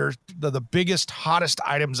now that are the biggest, hottest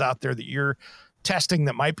items out there that you're testing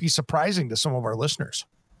that might be surprising to some of our listeners?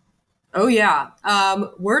 Oh, yeah.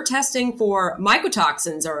 We're testing for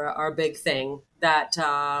mycotoxins are a big thing that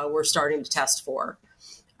we're starting to test for.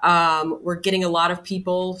 We're getting a lot of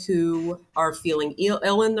people who are feeling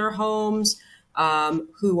ill in their homes,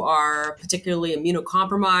 who are particularly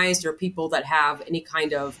immunocompromised, or people that have any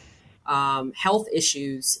kind of health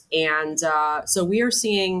issues. And so we are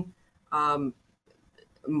seeing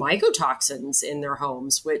mycotoxins in their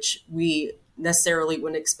homes, which we necessarily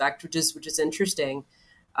wouldn't expect, which is interesting.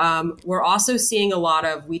 We're also seeing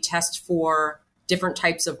we test for different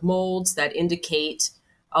types of molds that indicate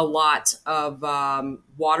a lot of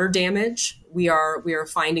water damage. We are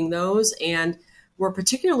finding those, and we're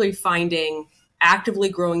particularly finding actively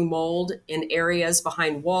growing mold in areas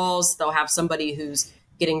behind walls. They'll have somebody who's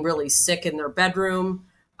getting really sick in their bedroom,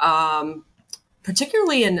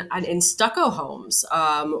 particularly in stucco homes.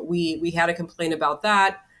 We had a complaint about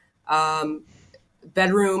that.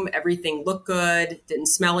 Bedroom, everything looked good, didn't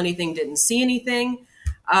smell anything, didn't see anything.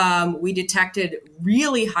 We detected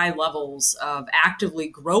really high levels of actively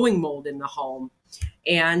growing mold in the home,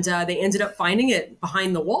 and they ended up finding it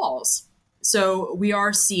behind the walls. So we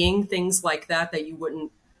are seeing things like that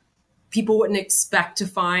people wouldn't expect to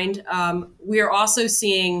find. We are also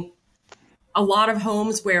seeing a lot of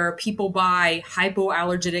homes where people buy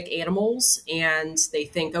hypoallergenic animals, and they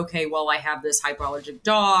think, okay, well, I have this hypoallergenic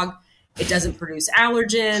dog. It doesn't produce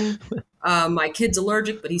allergen. My kid's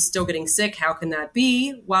allergic, but he's still getting sick. How can that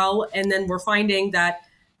be? Well, and then we're finding that,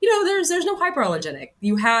 there's no hyperallergenic.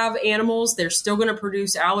 You have animals, they're still going to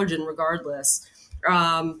produce allergen regardless.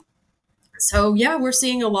 So yeah, we're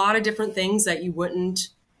seeing a lot of different things that you wouldn't,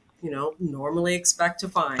 normally expect to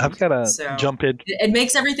find. I've got to jump in. It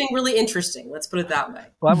makes everything really interesting. Let's put it that way.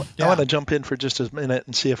 Well, I want to jump in for just a minute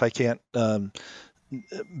and see if I can't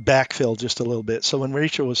backfill just a little bit. So when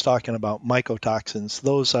Rachel was talking about mycotoxins,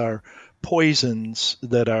 those are poisons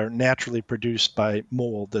that are naturally produced by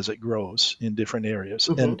mold as it grows in different areas.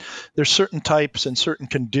 Mm-hmm. And there's certain types and certain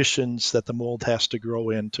conditions that the mold has to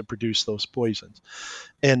grow in to produce those poisons.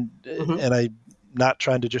 And I'm not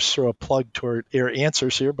trying to just throw a plug toward Air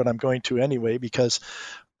Answers here, but I'm going to anyway, because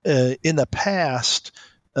in the past,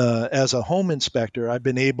 as a home inspector, I've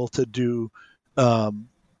been able to do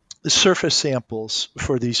surface samples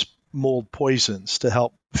for these mold poisons to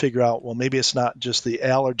help figure out, well, maybe it's not just the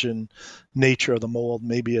allergen nature of the mold,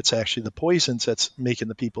 maybe it's actually the poisons that's making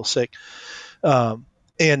the people sick.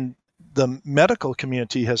 And the medical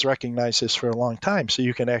community has recognized this for a long time. So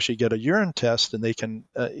you can actually get a urine test and they can,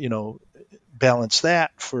 balance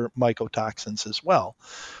that for mycotoxins as well.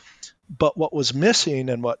 But what was missing,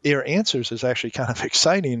 and what Air Answers is actually kind of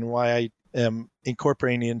exciting, and why I am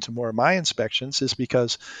incorporating into more of my inspections, is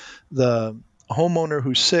because the homeowner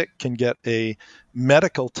who's sick can get a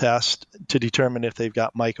medical test to determine if they've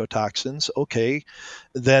got mycotoxins. Okay,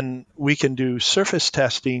 then we can do surface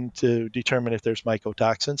testing to determine if there's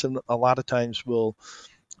mycotoxins, and a lot of times we'll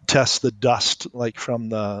test the dust, like from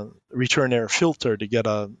the return air filter, to get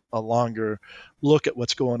a longer look at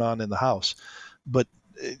what's going on in the house. But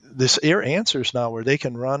this Air Answers now, where they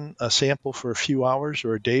can run a sample for a few hours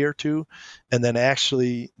or a day or two and then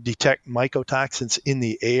actually detect mycotoxins in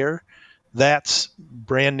the air, that's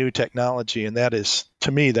brand new technology. And that is,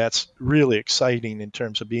 to me, that's really exciting in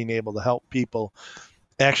terms of being able to help people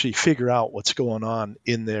actually figure out what's going on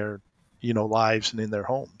in their, lives and in their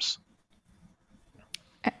homes.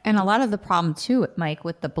 And a lot of the problem too, Mike,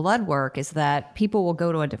 with the blood work is that people will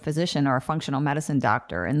go to a physician or a functional medicine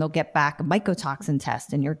doctor and they'll get back a mycotoxin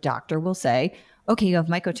test, and your doctor will say, okay, you have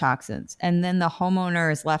mycotoxins. And then the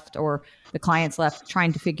homeowner is left, or the client's left,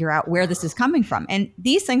 trying to figure out where this is coming from. And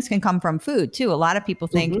these things can come from food too. A lot of people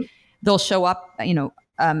think they'll show up,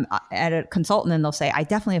 at a consultant and they'll say, I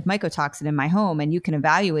definitely have mycotoxin in my home, and you can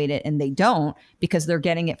evaluate it, and they don't because they're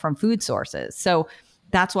getting it from food sources. So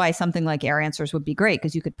that's why something like Air Answers would be great,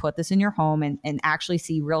 because you could put this in your home and actually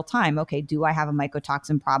see real time, okay, do I have a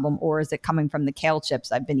mycotoxin problem, or is it coming from the kale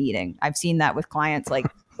chips I've been eating? I've seen that with clients, like,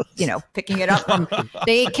 picking it up from,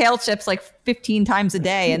 they ate kale chips like 15 times a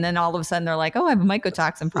day. And then all of a sudden they're like, oh, I have a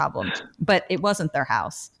mycotoxin problem, but it wasn't their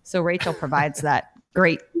house. So Rachel provides that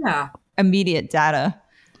great immediate data.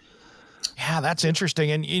 Yeah, that's interesting.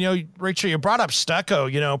 And, Rachel, you brought up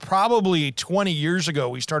stucco. Probably 20 years ago,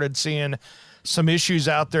 we started seeing some issues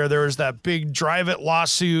out there. There was that big Drive It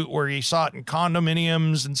lawsuit where you saw it in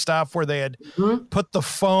condominiums and stuff where they had put the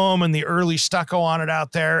foam and the early stucco on it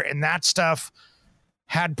out there. And that stuff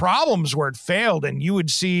had problems where it failed. And you would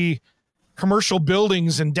see commercial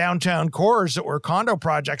buildings in downtown cores that were condo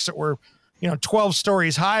projects that were 12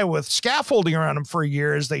 stories high with scaffolding around them for a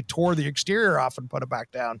year as they tore the exterior off and put it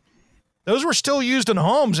back down. Those were still used in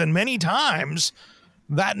homes, and many times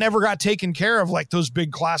that never got taken care of like those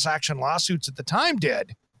big class action lawsuits at the time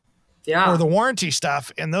did. Yeah. Or the warranty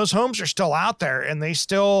stuff. And those homes are still out there, and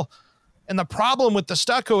and the problem with the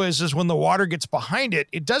stucco is when the water gets behind it,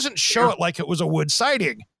 it doesn't show it like it was a wood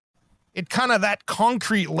siding. It kind of, that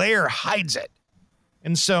concrete layer hides it.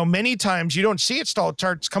 And so many times you don't see it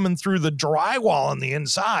starts coming through the drywall on the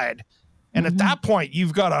inside. And at that point,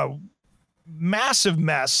 you've got a massive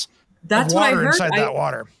mess of water inside that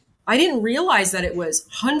water. I didn't realize that it was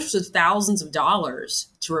hundreds of thousands of dollars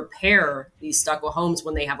to repair these stucco homes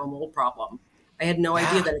when they have a mold problem. I had no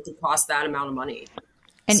idea that it could cost that amount of money.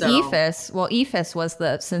 And EIFS was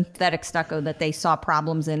the synthetic stucco that they saw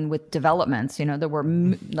problems in with developments. There were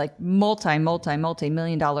like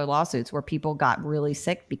multi-million dollar lawsuits where people got really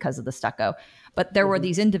sick because of the stucco. But there were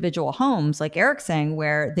these individual homes, like Eric's saying,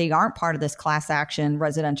 where they aren't part of this class action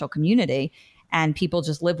residential community, and people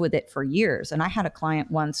just live with it for years. And I had a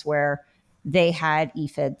client once where they had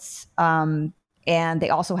EIFS, and they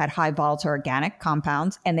also had high volatile organic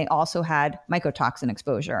compounds, and they also had mycotoxin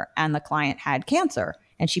exposure. And the client had cancer,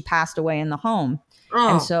 and she passed away in the home.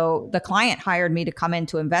 Oh. And so the client hired me to come in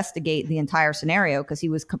to investigate the entire scenario, because he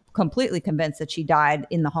was completely convinced that she died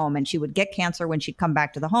in the home, and she would get cancer when she'd come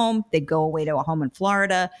back to the home. They'd go away to a home in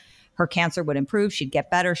Florida. Her cancer would improve. She'd get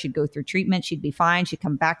better. She'd go through treatment. She'd be fine. She'd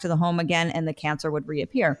come back to the home again, and the cancer would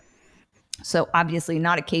reappear. So obviously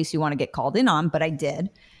not a case you want to get called in on, but I did.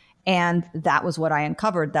 And that was what I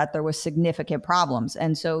uncovered, that there was significant problems.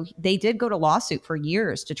 And so they did go to lawsuit for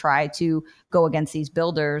years to try to go against these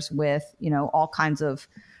builders with, all kinds of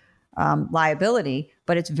liability.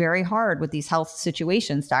 But it's very hard with these health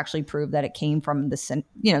situations to actually prove that it came from this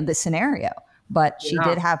scenario. But she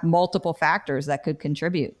did have multiple factors that could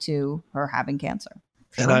contribute to her having cancer.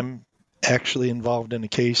 Sure. And I'm actually involved in a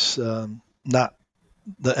case, not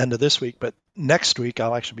the end of this week, but next week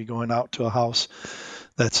I'll actually be going out to a house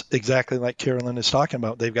that's exactly like Carolyn is talking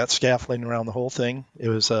about. They've got scaffolding around the whole thing. It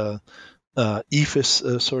was a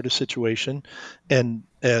EIFS sort of situation. And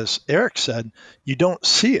as Eric said, you don't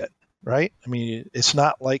see it, right? I mean, it's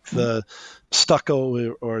not like the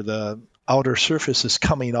stucco or the outer surface is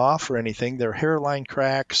coming off or anything. They're hairline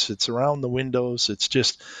cracks. It's around the windows. It's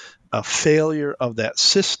just a failure of that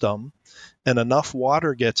system, and enough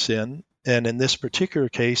water gets in. And in this particular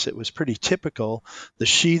case, it was pretty typical. The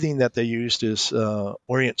sheathing that they used is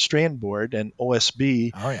Orient strand board, and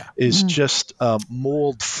OSB is just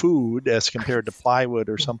mold food as compared to plywood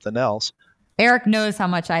or something else. Eric knows how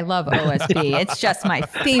much I love OSB. It's just my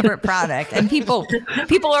favorite product. And people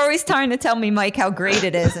are always trying to tell me, Mike, how great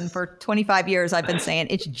it is. And for 25 years, I've been saying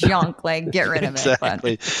it's junk. Like, get rid of it.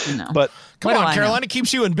 Exactly. But come on, Caroline, it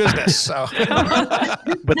keeps you in business. So.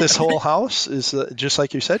 But this whole house is just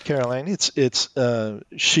like you said, Caroline. It's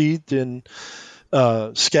sheathed in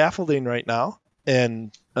scaffolding right now,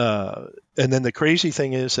 and then the crazy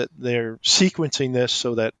thing is that they're sequencing this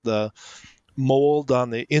so that the mold on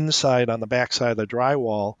the inside, on the backside of the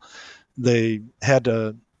drywall, they had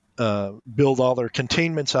to build all their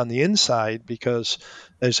containments on the inside, because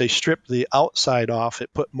as they stripped the outside off,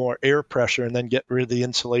 it put more air pressure, and then get rid of the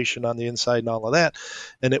insulation on the inside and all of that.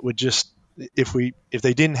 And it would just, if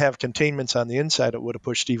they didn't have containments on the inside, it would have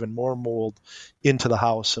pushed even more mold into the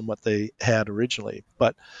house than what they had originally.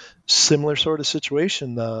 But similar sort of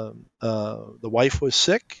situation. The wife was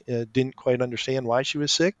sick, didn't quite understand why she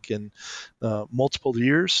was sick, and multiple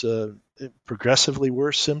years, progressively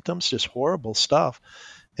worse symptoms, just horrible stuff.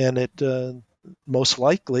 And it most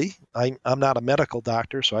likely, I'm not a medical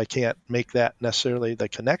doctor, so I can't make that necessarily the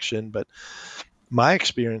connection, but my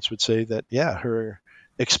experience would say that, her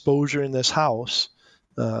exposure in this house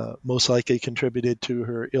most likely contributed to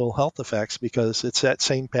her ill health effects, because it's that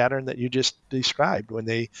same pattern that you just described. When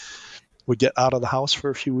they would get out of the house for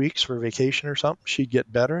a few weeks for vacation or something, she'd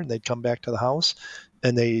get better and they'd come back to the house,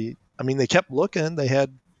 and they kept looking. They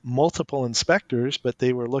had multiple inspectors, but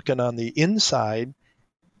they were looking on the inside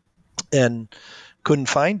and couldn't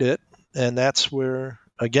find it. And that's where,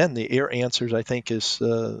 again, the Air Answers, I think, is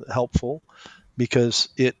helpful, because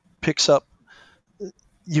it picks up.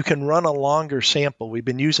 You can run a longer sample. We've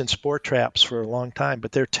been using spore traps for a long time,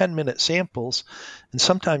 but they're 10-minute samples, and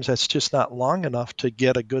sometimes that's just not long enough to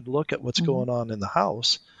get a good look at what's going on in the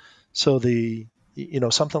house. So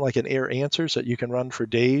something like an Air Answers that you can run for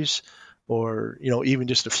days, or even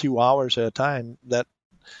just a few hours at a time, that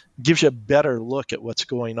gives you a better look at what's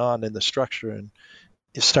going on in the structure, and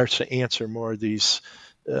it starts to answer more of these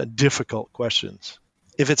difficult questions.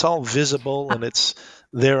 If it's all visible and it's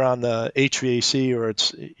there on the HVAC, or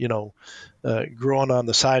it's growing on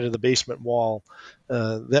the side of the basement wall,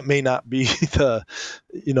 that may not be the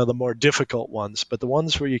more difficult ones. But the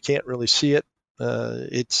ones where you can't really see it,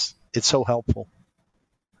 it's so helpful.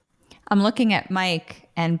 I'm looking at Mike,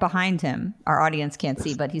 and behind him, our audience can't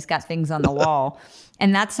see, but he's got things on the wall.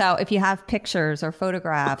 And that's how, if you have pictures or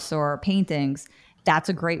photographs or paintings, that's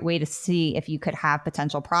a great way to see if you could have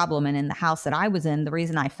potential problem. And in the house that I was in, the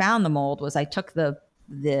reason I found the mold was I took the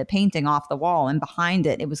painting off the wall, and behind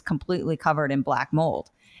it, it was completely covered in black mold.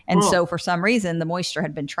 And so for some reason, the moisture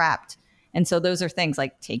had been trapped. And so those are things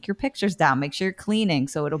like, take your pictures down, make sure you're cleaning.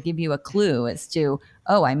 So it'll give you a clue as to,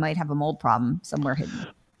 I might have a mold problem somewhere hidden.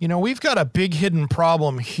 We've got a big hidden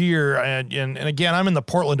problem here. And again, I'm in the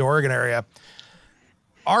Portland, Oregon area.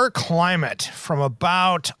 Our climate from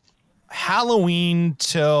about Halloween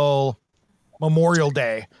till Memorial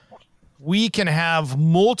Day, we can have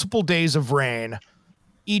multiple days of rain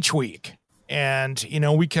each week. And,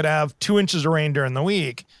 we could have 2 inches of rain during the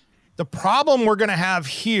week. The problem we're going to have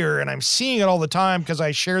here, and I'm seeing it all the time because I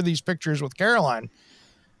share these pictures with Caroline,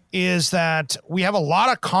 is that we have a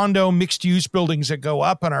lot of condo mixed-use buildings that go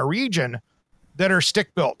up in our region that are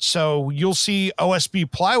stick-built. So you'll see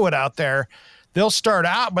OSB plywood out there. They'll start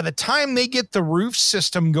out, by the time they get the roof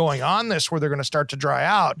system going on this, where they're going to start to dry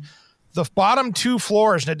out, the bottom 2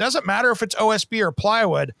 floors, and it doesn't matter if it's OSB or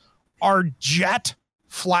plywood, are jet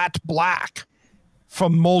flat black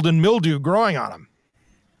from mold and mildew growing on them.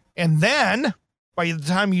 And then by the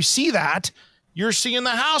time you see that, you're seeing the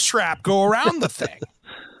house wrap go around the thing,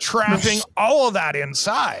 trapping all of that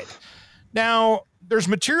inside. Now, there's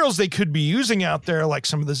materials they could be using out there, like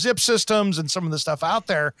some of the zip systems and some of the stuff out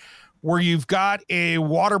there, where you've got a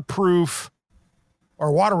waterproof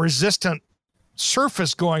or water resistant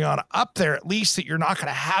surface going on up there, at least, that you're not going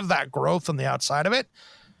to have that growth on the outside of it.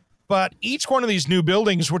 But each one of these new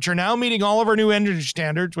buildings, which are now meeting all of our new energy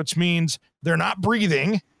standards, which means they're not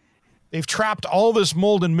breathing, they've trapped all this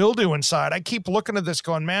mold and mildew inside. I keep looking at this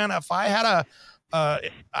going, man, if I had a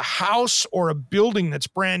house or a building that's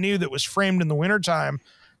brand new that was framed in the wintertime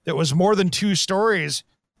that was more than 2 stories,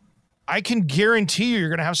 I can guarantee you're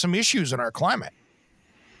going to have some issues in our climate.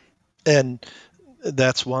 And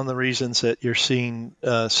that's one of the reasons that you're seeing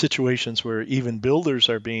situations where even builders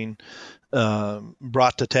are being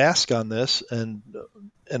brought to task on this. And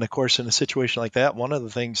of course, in a situation like that, one of the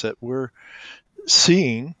things that we're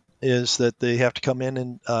seeing is that they have to come in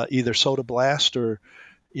and either soda blast, or,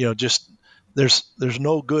 just there's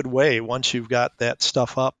no good way, once you've got that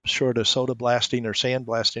stuff up, short of soda blasting or sand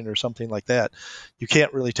blasting or something like that, you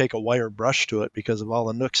can't really take a wire brush to it because of all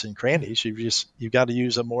the nooks and crannies. You've got to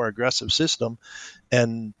use a more aggressive system,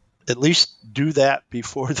 and at least do that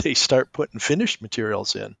before they start putting finished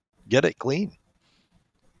materials in. Get it clean.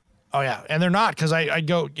 Oh yeah. And they're not, because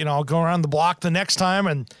I'll go around the block the next time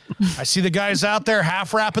and I see the guys out there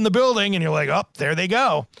half wrapping the building, and you're like, oh, there they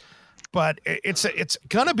go. But it's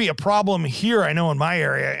going to be a problem here, I know, in my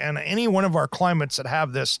area, and any one of our climates that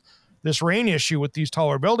have this rain issue with these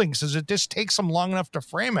taller buildings, is it just takes them long enough to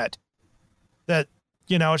frame it that,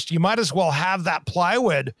 you might as well have that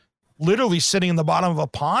plywood literally sitting in the bottom of a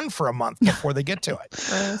pond for a month before they get to it.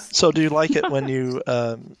 So do you like it when you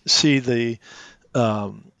see the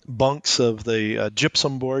bunks of the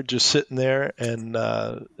gypsum board just sitting there, and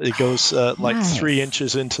it goes like 3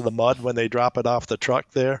 inches into the mud when they drop it off the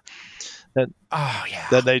truck there? And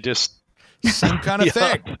then they just same kind of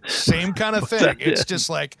thing. Same kind of thing. It's just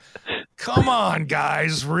like, come on,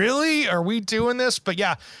 guys, really? Are we doing this? But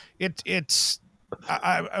yeah, it's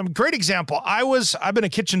a great example. I've been a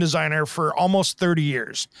kitchen designer for almost 30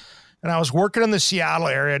 years, and I was working in the Seattle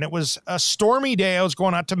area, and it was a stormy day. I was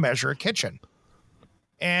going out to measure a kitchen,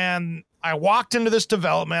 and I walked into this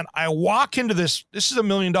development. I walk into this is $1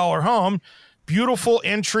 million home, beautiful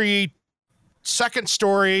entry, second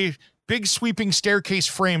story, big sweeping staircase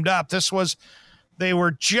framed up. They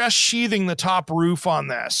were just sheathing the top roof on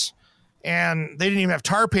this, and they didn't even have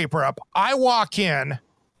tar paper up. I walk in,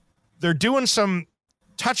 they're doing some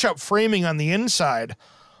touch-up framing on the inside.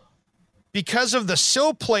 Because of the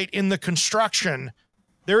sill plate in the construction,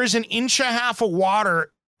 there is 1.5 inches of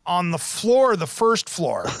water on the floor, the first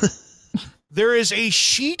floor. There is a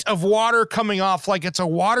sheet of water coming off like it's a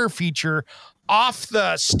water feature off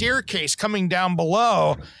the staircase coming down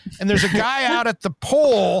below. And there's a guy out at the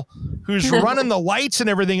pole who's running the lights and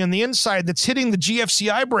everything on the inside that's hitting the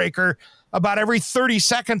GFCI breaker about every 30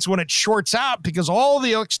 seconds when it shorts out because all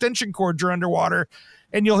the extension cords are underwater.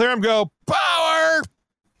 And you'll hear him go, power,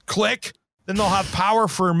 click. Then they'll have power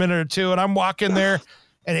for a minute or two. And I'm walking there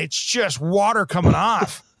and it's just water coming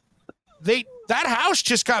off. That house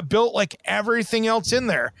just got built like everything else in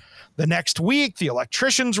there. The next week, the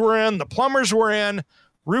electricians were in, the plumbers were in,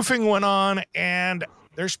 roofing went on, and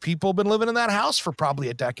there's people been living in that house for probably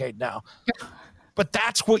a decade now. But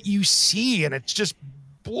that's what you see, and it just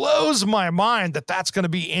blows my mind that that's going to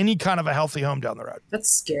be any kind of a healthy home down the road. That's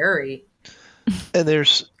scary. And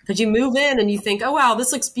because you move in and you think, oh, wow,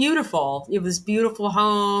 this looks beautiful. You have this beautiful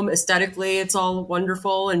home. Aesthetically, it's all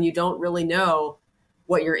wonderful, and you don't really know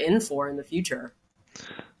what you're in for in the future.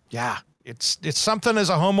 Yeah, it's something as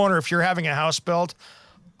a homeowner, if you're having a house built,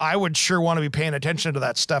 I would sure want to be paying attention to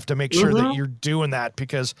that stuff to make sure that you're doing that,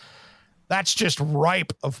 because that's just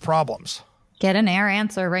ripe of problems. Get an Air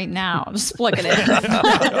Answer right now. Just plug it in.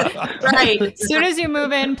 Right. As soon as you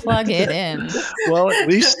move in, plug it in. Well, at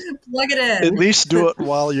least plug it in. At least do it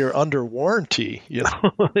while you're under warranty.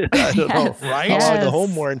 I don't know right? how long the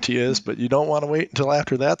home warranty is, but you don't want to wait until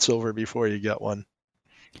after that's over before you get one.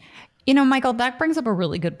 Michael, that brings up a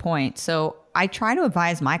really good point. So I try to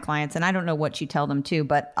advise my clients, and I don't know what you tell them too,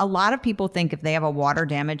 but a lot of people think if they have a water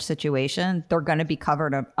damage situation, they're going to be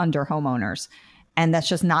covered under homeowners. And that's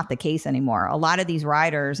just not the case anymore. A lot of these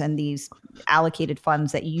riders and these allocated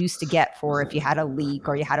funds that you used to get for if you had a leak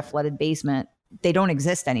or you had a flooded basement, they don't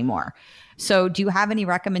exist anymore. So do you have any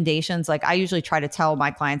recommendations? Like, I usually try to tell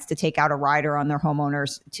my clients to take out a rider on their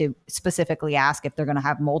homeowners to specifically ask if they're going to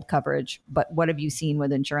have mold coverage. But what have you seen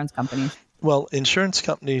with insurance companies? Well, insurance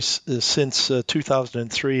companies since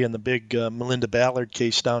 2003 and the big Melinda Ballard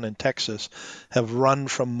case down in Texas have run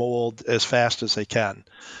from mold as fast as they can.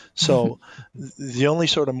 So the only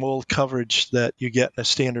sort of mold coverage that you get in a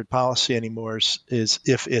standard policy anymore is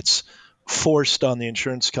if it's forced on the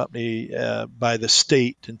insurance company by the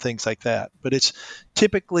state and things like that. But it's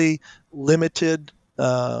typically limited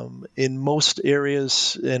in most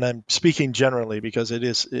areas, and I'm speaking generally because it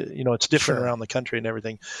is, it's different around the country and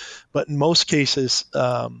everything. But in most cases,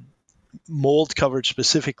 mold coverage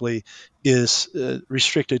specifically is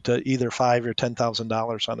restricted to either $5,000 or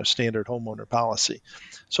 $10,000 on a standard homeowner policy.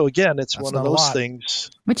 So again, it's one of those things.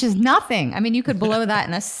 Which is nothing. I mean, you could blow that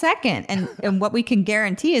in a second. And what we can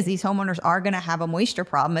guarantee is these homeowners are going to have a moisture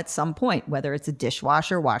problem at some point, whether it's a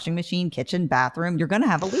dishwasher, washing machine, kitchen, bathroom, you're going to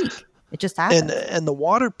have a leak. It just happens. And the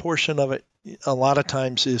water portion of it a lot of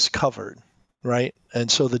times is covered, right?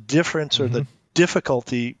 And so the difference or the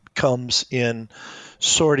difficulty comes in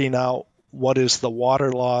sorting out what is the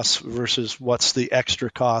water loss versus what's the extra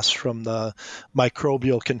cost from the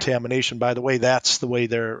microbial contamination. By the way, that's the way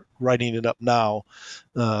they're writing it up now,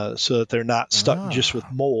 so that they're not stuck just with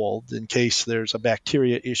mold in case there's a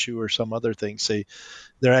bacteria issue or some other thing.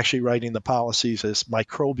 They're actually writing the policies as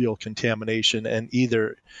microbial contamination and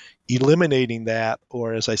either eliminating that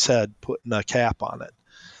or, as I said, putting a cap on it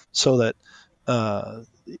so that,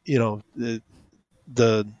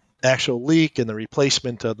 the actual leak and the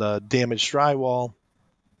replacement of the damaged drywall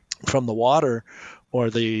from the water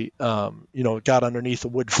or the, got underneath the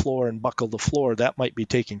wood floor and buckled the floor, that might be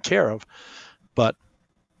taken care of. But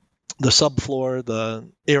the subfloor, the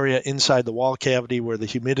area inside the wall cavity where the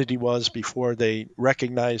humidity was before they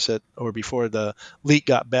recognized it or before the leak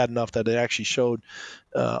got bad enough that it actually showed,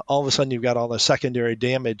 all of a sudden you've got all the secondary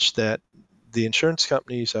damage that the insurance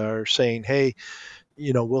companies are saying, hey,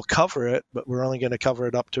 we'll cover it, but we're only going to cover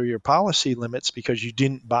it up to your policy limits because you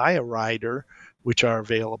didn't buy a rider, which are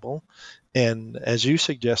available. And as you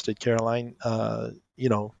suggested, Caroline,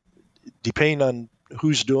 depending on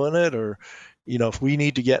who's doing it or, if we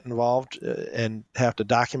need to get involved and have to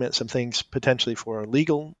document some things potentially for a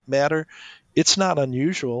legal matter, it's not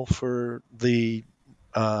unusual for the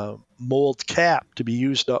mold cap to be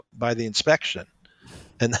used up by the inspection.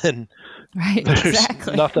 And then there's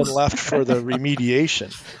nothing left for the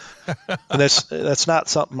remediation. And that's not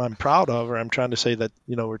something I'm proud of, or I'm trying to say that,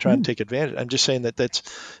 we're trying to take advantage. I'm just saying that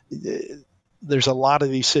there's a lot of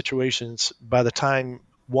these situations. By the time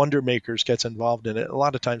Wonder Makers gets involved in it, a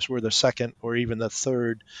lot of times we're the second or even the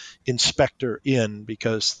third inspector in,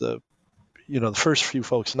 because the first few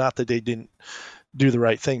folks, not that they didn't do the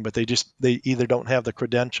right thing, but they either don't have the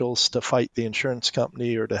credentials to fight the insurance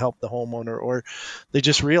company or to help the homeowner, or they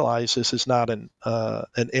just realize this is not an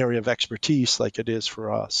area of expertise like it is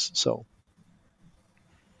for us. So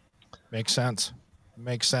makes sense.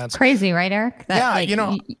 Crazy, right, Eric? That, you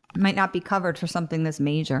might not be covered for something this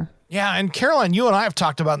major. Yeah, and Caroline, you and I have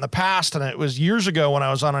talked about in the past, and it was years ago when I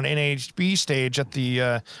was on an NAHB stage at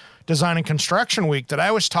the Design and Construction Week that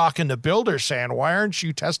I was talking to builders saying, why aren't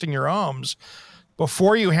you testing your homes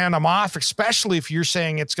before you hand them off, especially if you're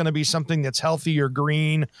saying it's going to be something that's healthy or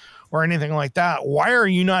green or anything like that? Why are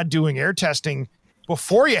you not doing air testing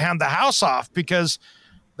before you hand the house off? Because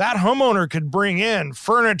that homeowner could bring in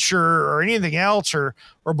furniture or anything else or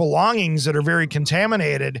belongings that are very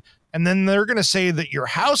contaminated, and then they're going to say that your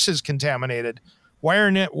house is contaminated. Why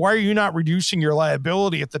are you not reducing your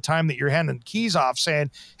liability at the time that you're handing keys off,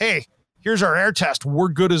 saying, hey, here's our air test, we're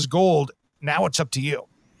good as gold, now it's up to you?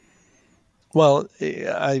 Well,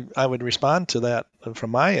 I would respond to that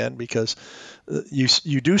from my end, because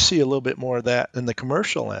you do see a little bit more of that in the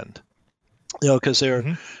commercial end. Because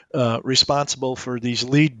they're responsible for these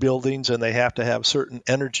LEED buildings, and they have to have certain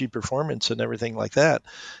energy performance and everything like that.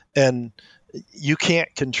 And you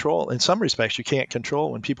can't control, in some respects, you can't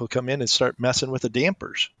control when people come in and start messing with the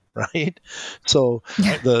dampers, right? So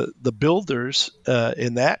the builders,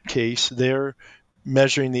 in that case, they're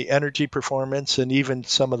measuring the energy performance and even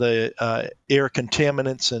some of the air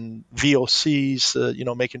contaminants and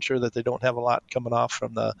VOCs, making sure that they don't have a lot coming off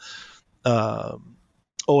from the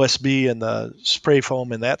OSB and the spray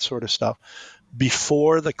foam and that sort of stuff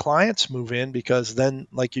before the clients move in, because then,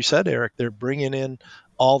 like you said, Eric, they're bringing in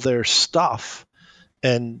all their stuff,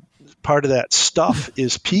 and part of that stuff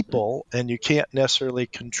is people, and you can't necessarily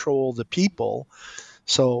control the people.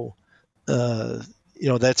 So,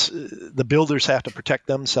 that's the builders have to protect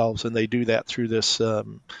themselves, and they do that through this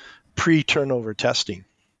pre-turnover testing.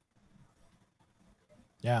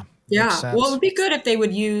 Yeah. Yeah. Well, it would be good if they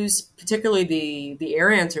would use particularly the air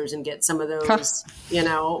answers and get some of those,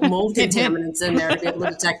 mold contaminants in there to be able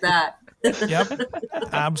to detect that. Yep.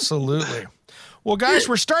 Absolutely. Well, guys,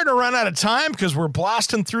 we're starting to run out of time because we're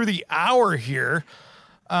blasting through the hour here.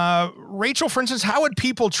 Rachel, for instance, how would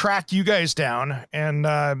people track you guys down and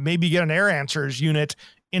maybe get an air answers unit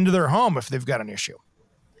into their home if they've got an issue?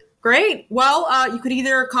 Great. Well, you could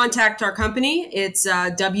either contact our company. It's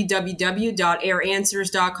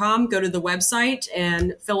www.airanswers.com. Go to the website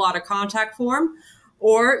and fill out a contact form.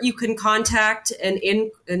 Or you can contact an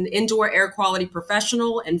indoor air quality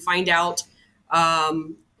professional and find out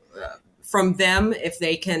from them if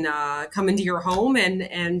they can come into your home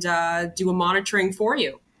and do a monitoring for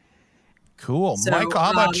you. Cool. So, Michael,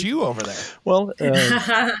 how about you over there? Well,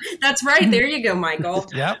 that's right. There you go, Michael.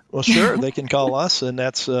 Yep. Well, sure. They can call us, and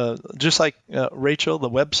that's just like Rachel, the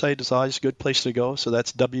website is always a good place to go. So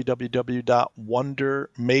that's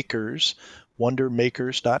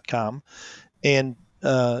www.wondermakers.com. And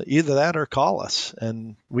either that or call us.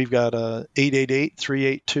 And we've got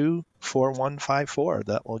 888-382-4154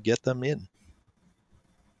 that will get them in.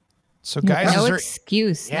 So, guys, no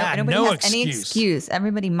excuse. Yeah, nobody has any excuse.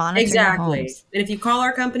 Everybody monitor their homes. And if you call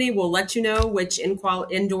our company, we'll let you know which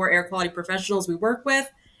indoor air quality professionals we work with.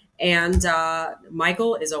 And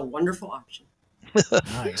Michael is a wonderful option.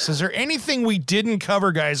 Nice. Is there anything we didn't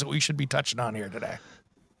cover, guys, that we should be touching on here today?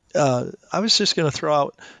 I was just going to throw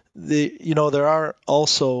out there are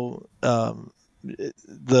also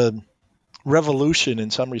the revolution in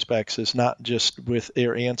some respects is not just with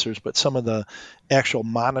air answers, but some of the actual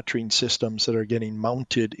monitoring systems that are getting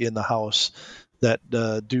mounted in the house that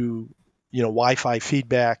do Wi-Fi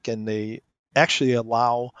feedback, and they actually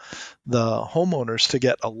allow the homeowners to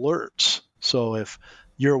get alerts. So if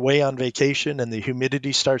you're away on vacation and the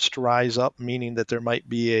humidity starts to rise up, meaning that there might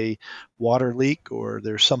be a water leak or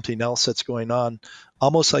there's something else that's going on,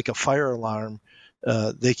 almost like a fire alarm,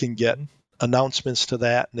 they can get announcements to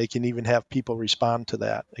that, and they can even have people respond to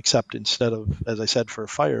that, except instead of, as I said, for a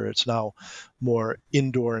fire, it's now more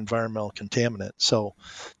indoor environmental contaminant. So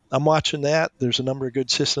I'm watching that. There's a number of good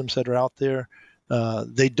systems that are out there.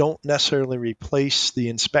 They don't necessarily replace the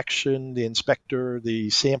inspection, the inspector, the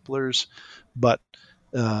samplers, but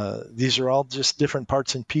these are all just different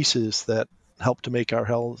parts and pieces that help to make our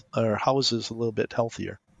houses a little bit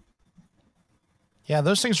healthier. Yeah,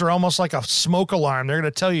 those things are almost like a smoke alarm. They're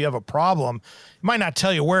going to tell you have a problem. It might not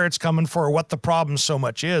tell you where it's coming from or what the problem so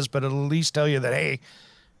much is, but it'll at least tell you that, hey,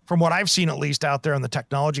 from what I've seen, at least out there on the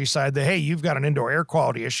technology side, that, hey, you've got an indoor air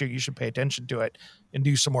quality issue. You should pay attention to it and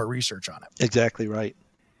do some more research on it. Exactly right.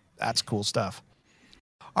 That's cool stuff.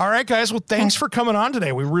 All right, guys. Well, thanks for coming on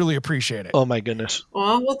today. We really appreciate it. Oh, my goodness.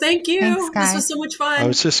 Oh, well, thank you. Thanks, this guys. was so much fun. I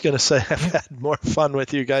was just going to say I've had more fun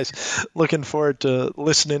with you guys. Looking forward to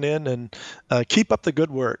listening in, and keep up the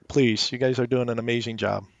good work, please. You guys are doing an amazing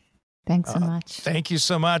job. Thanks so much. Thank you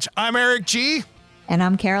so much. I'm Eric G. And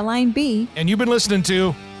I'm Caroline B. And you've been listening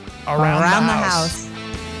to Around the House.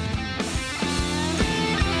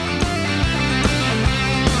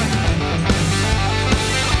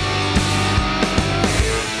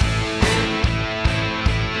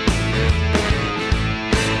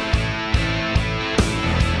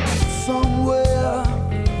 Somewhere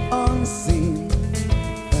unseen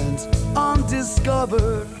and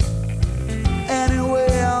undiscovered,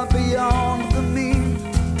 anywhere beyond the mean.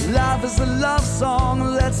 Life is a love song,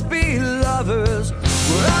 let's be lovers.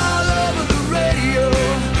 We're all over the radio.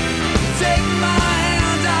 Take my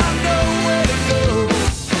hand, I know where to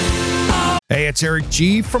go. Hey, it's Eric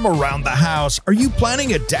G. from Around the House. Are you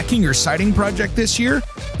planning a decking or siding project this year?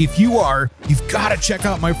 If you are, you've got to check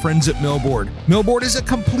out my friends at Millboard. Millboard is a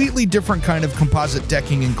completely different kind of composite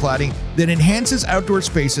decking and cladding that enhances outdoor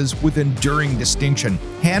spaces with enduring distinction.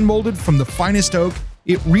 Hand-molded from the finest oak,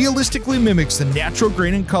 it realistically mimics the natural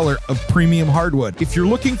grain and color of premium hardwood. If you're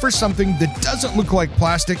looking for something that doesn't look like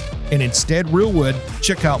plastic and instead real wood,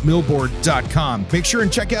 check out millboard.com. Make sure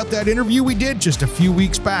and check out that interview we did just a few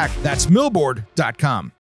weeks back. That's millboard.com.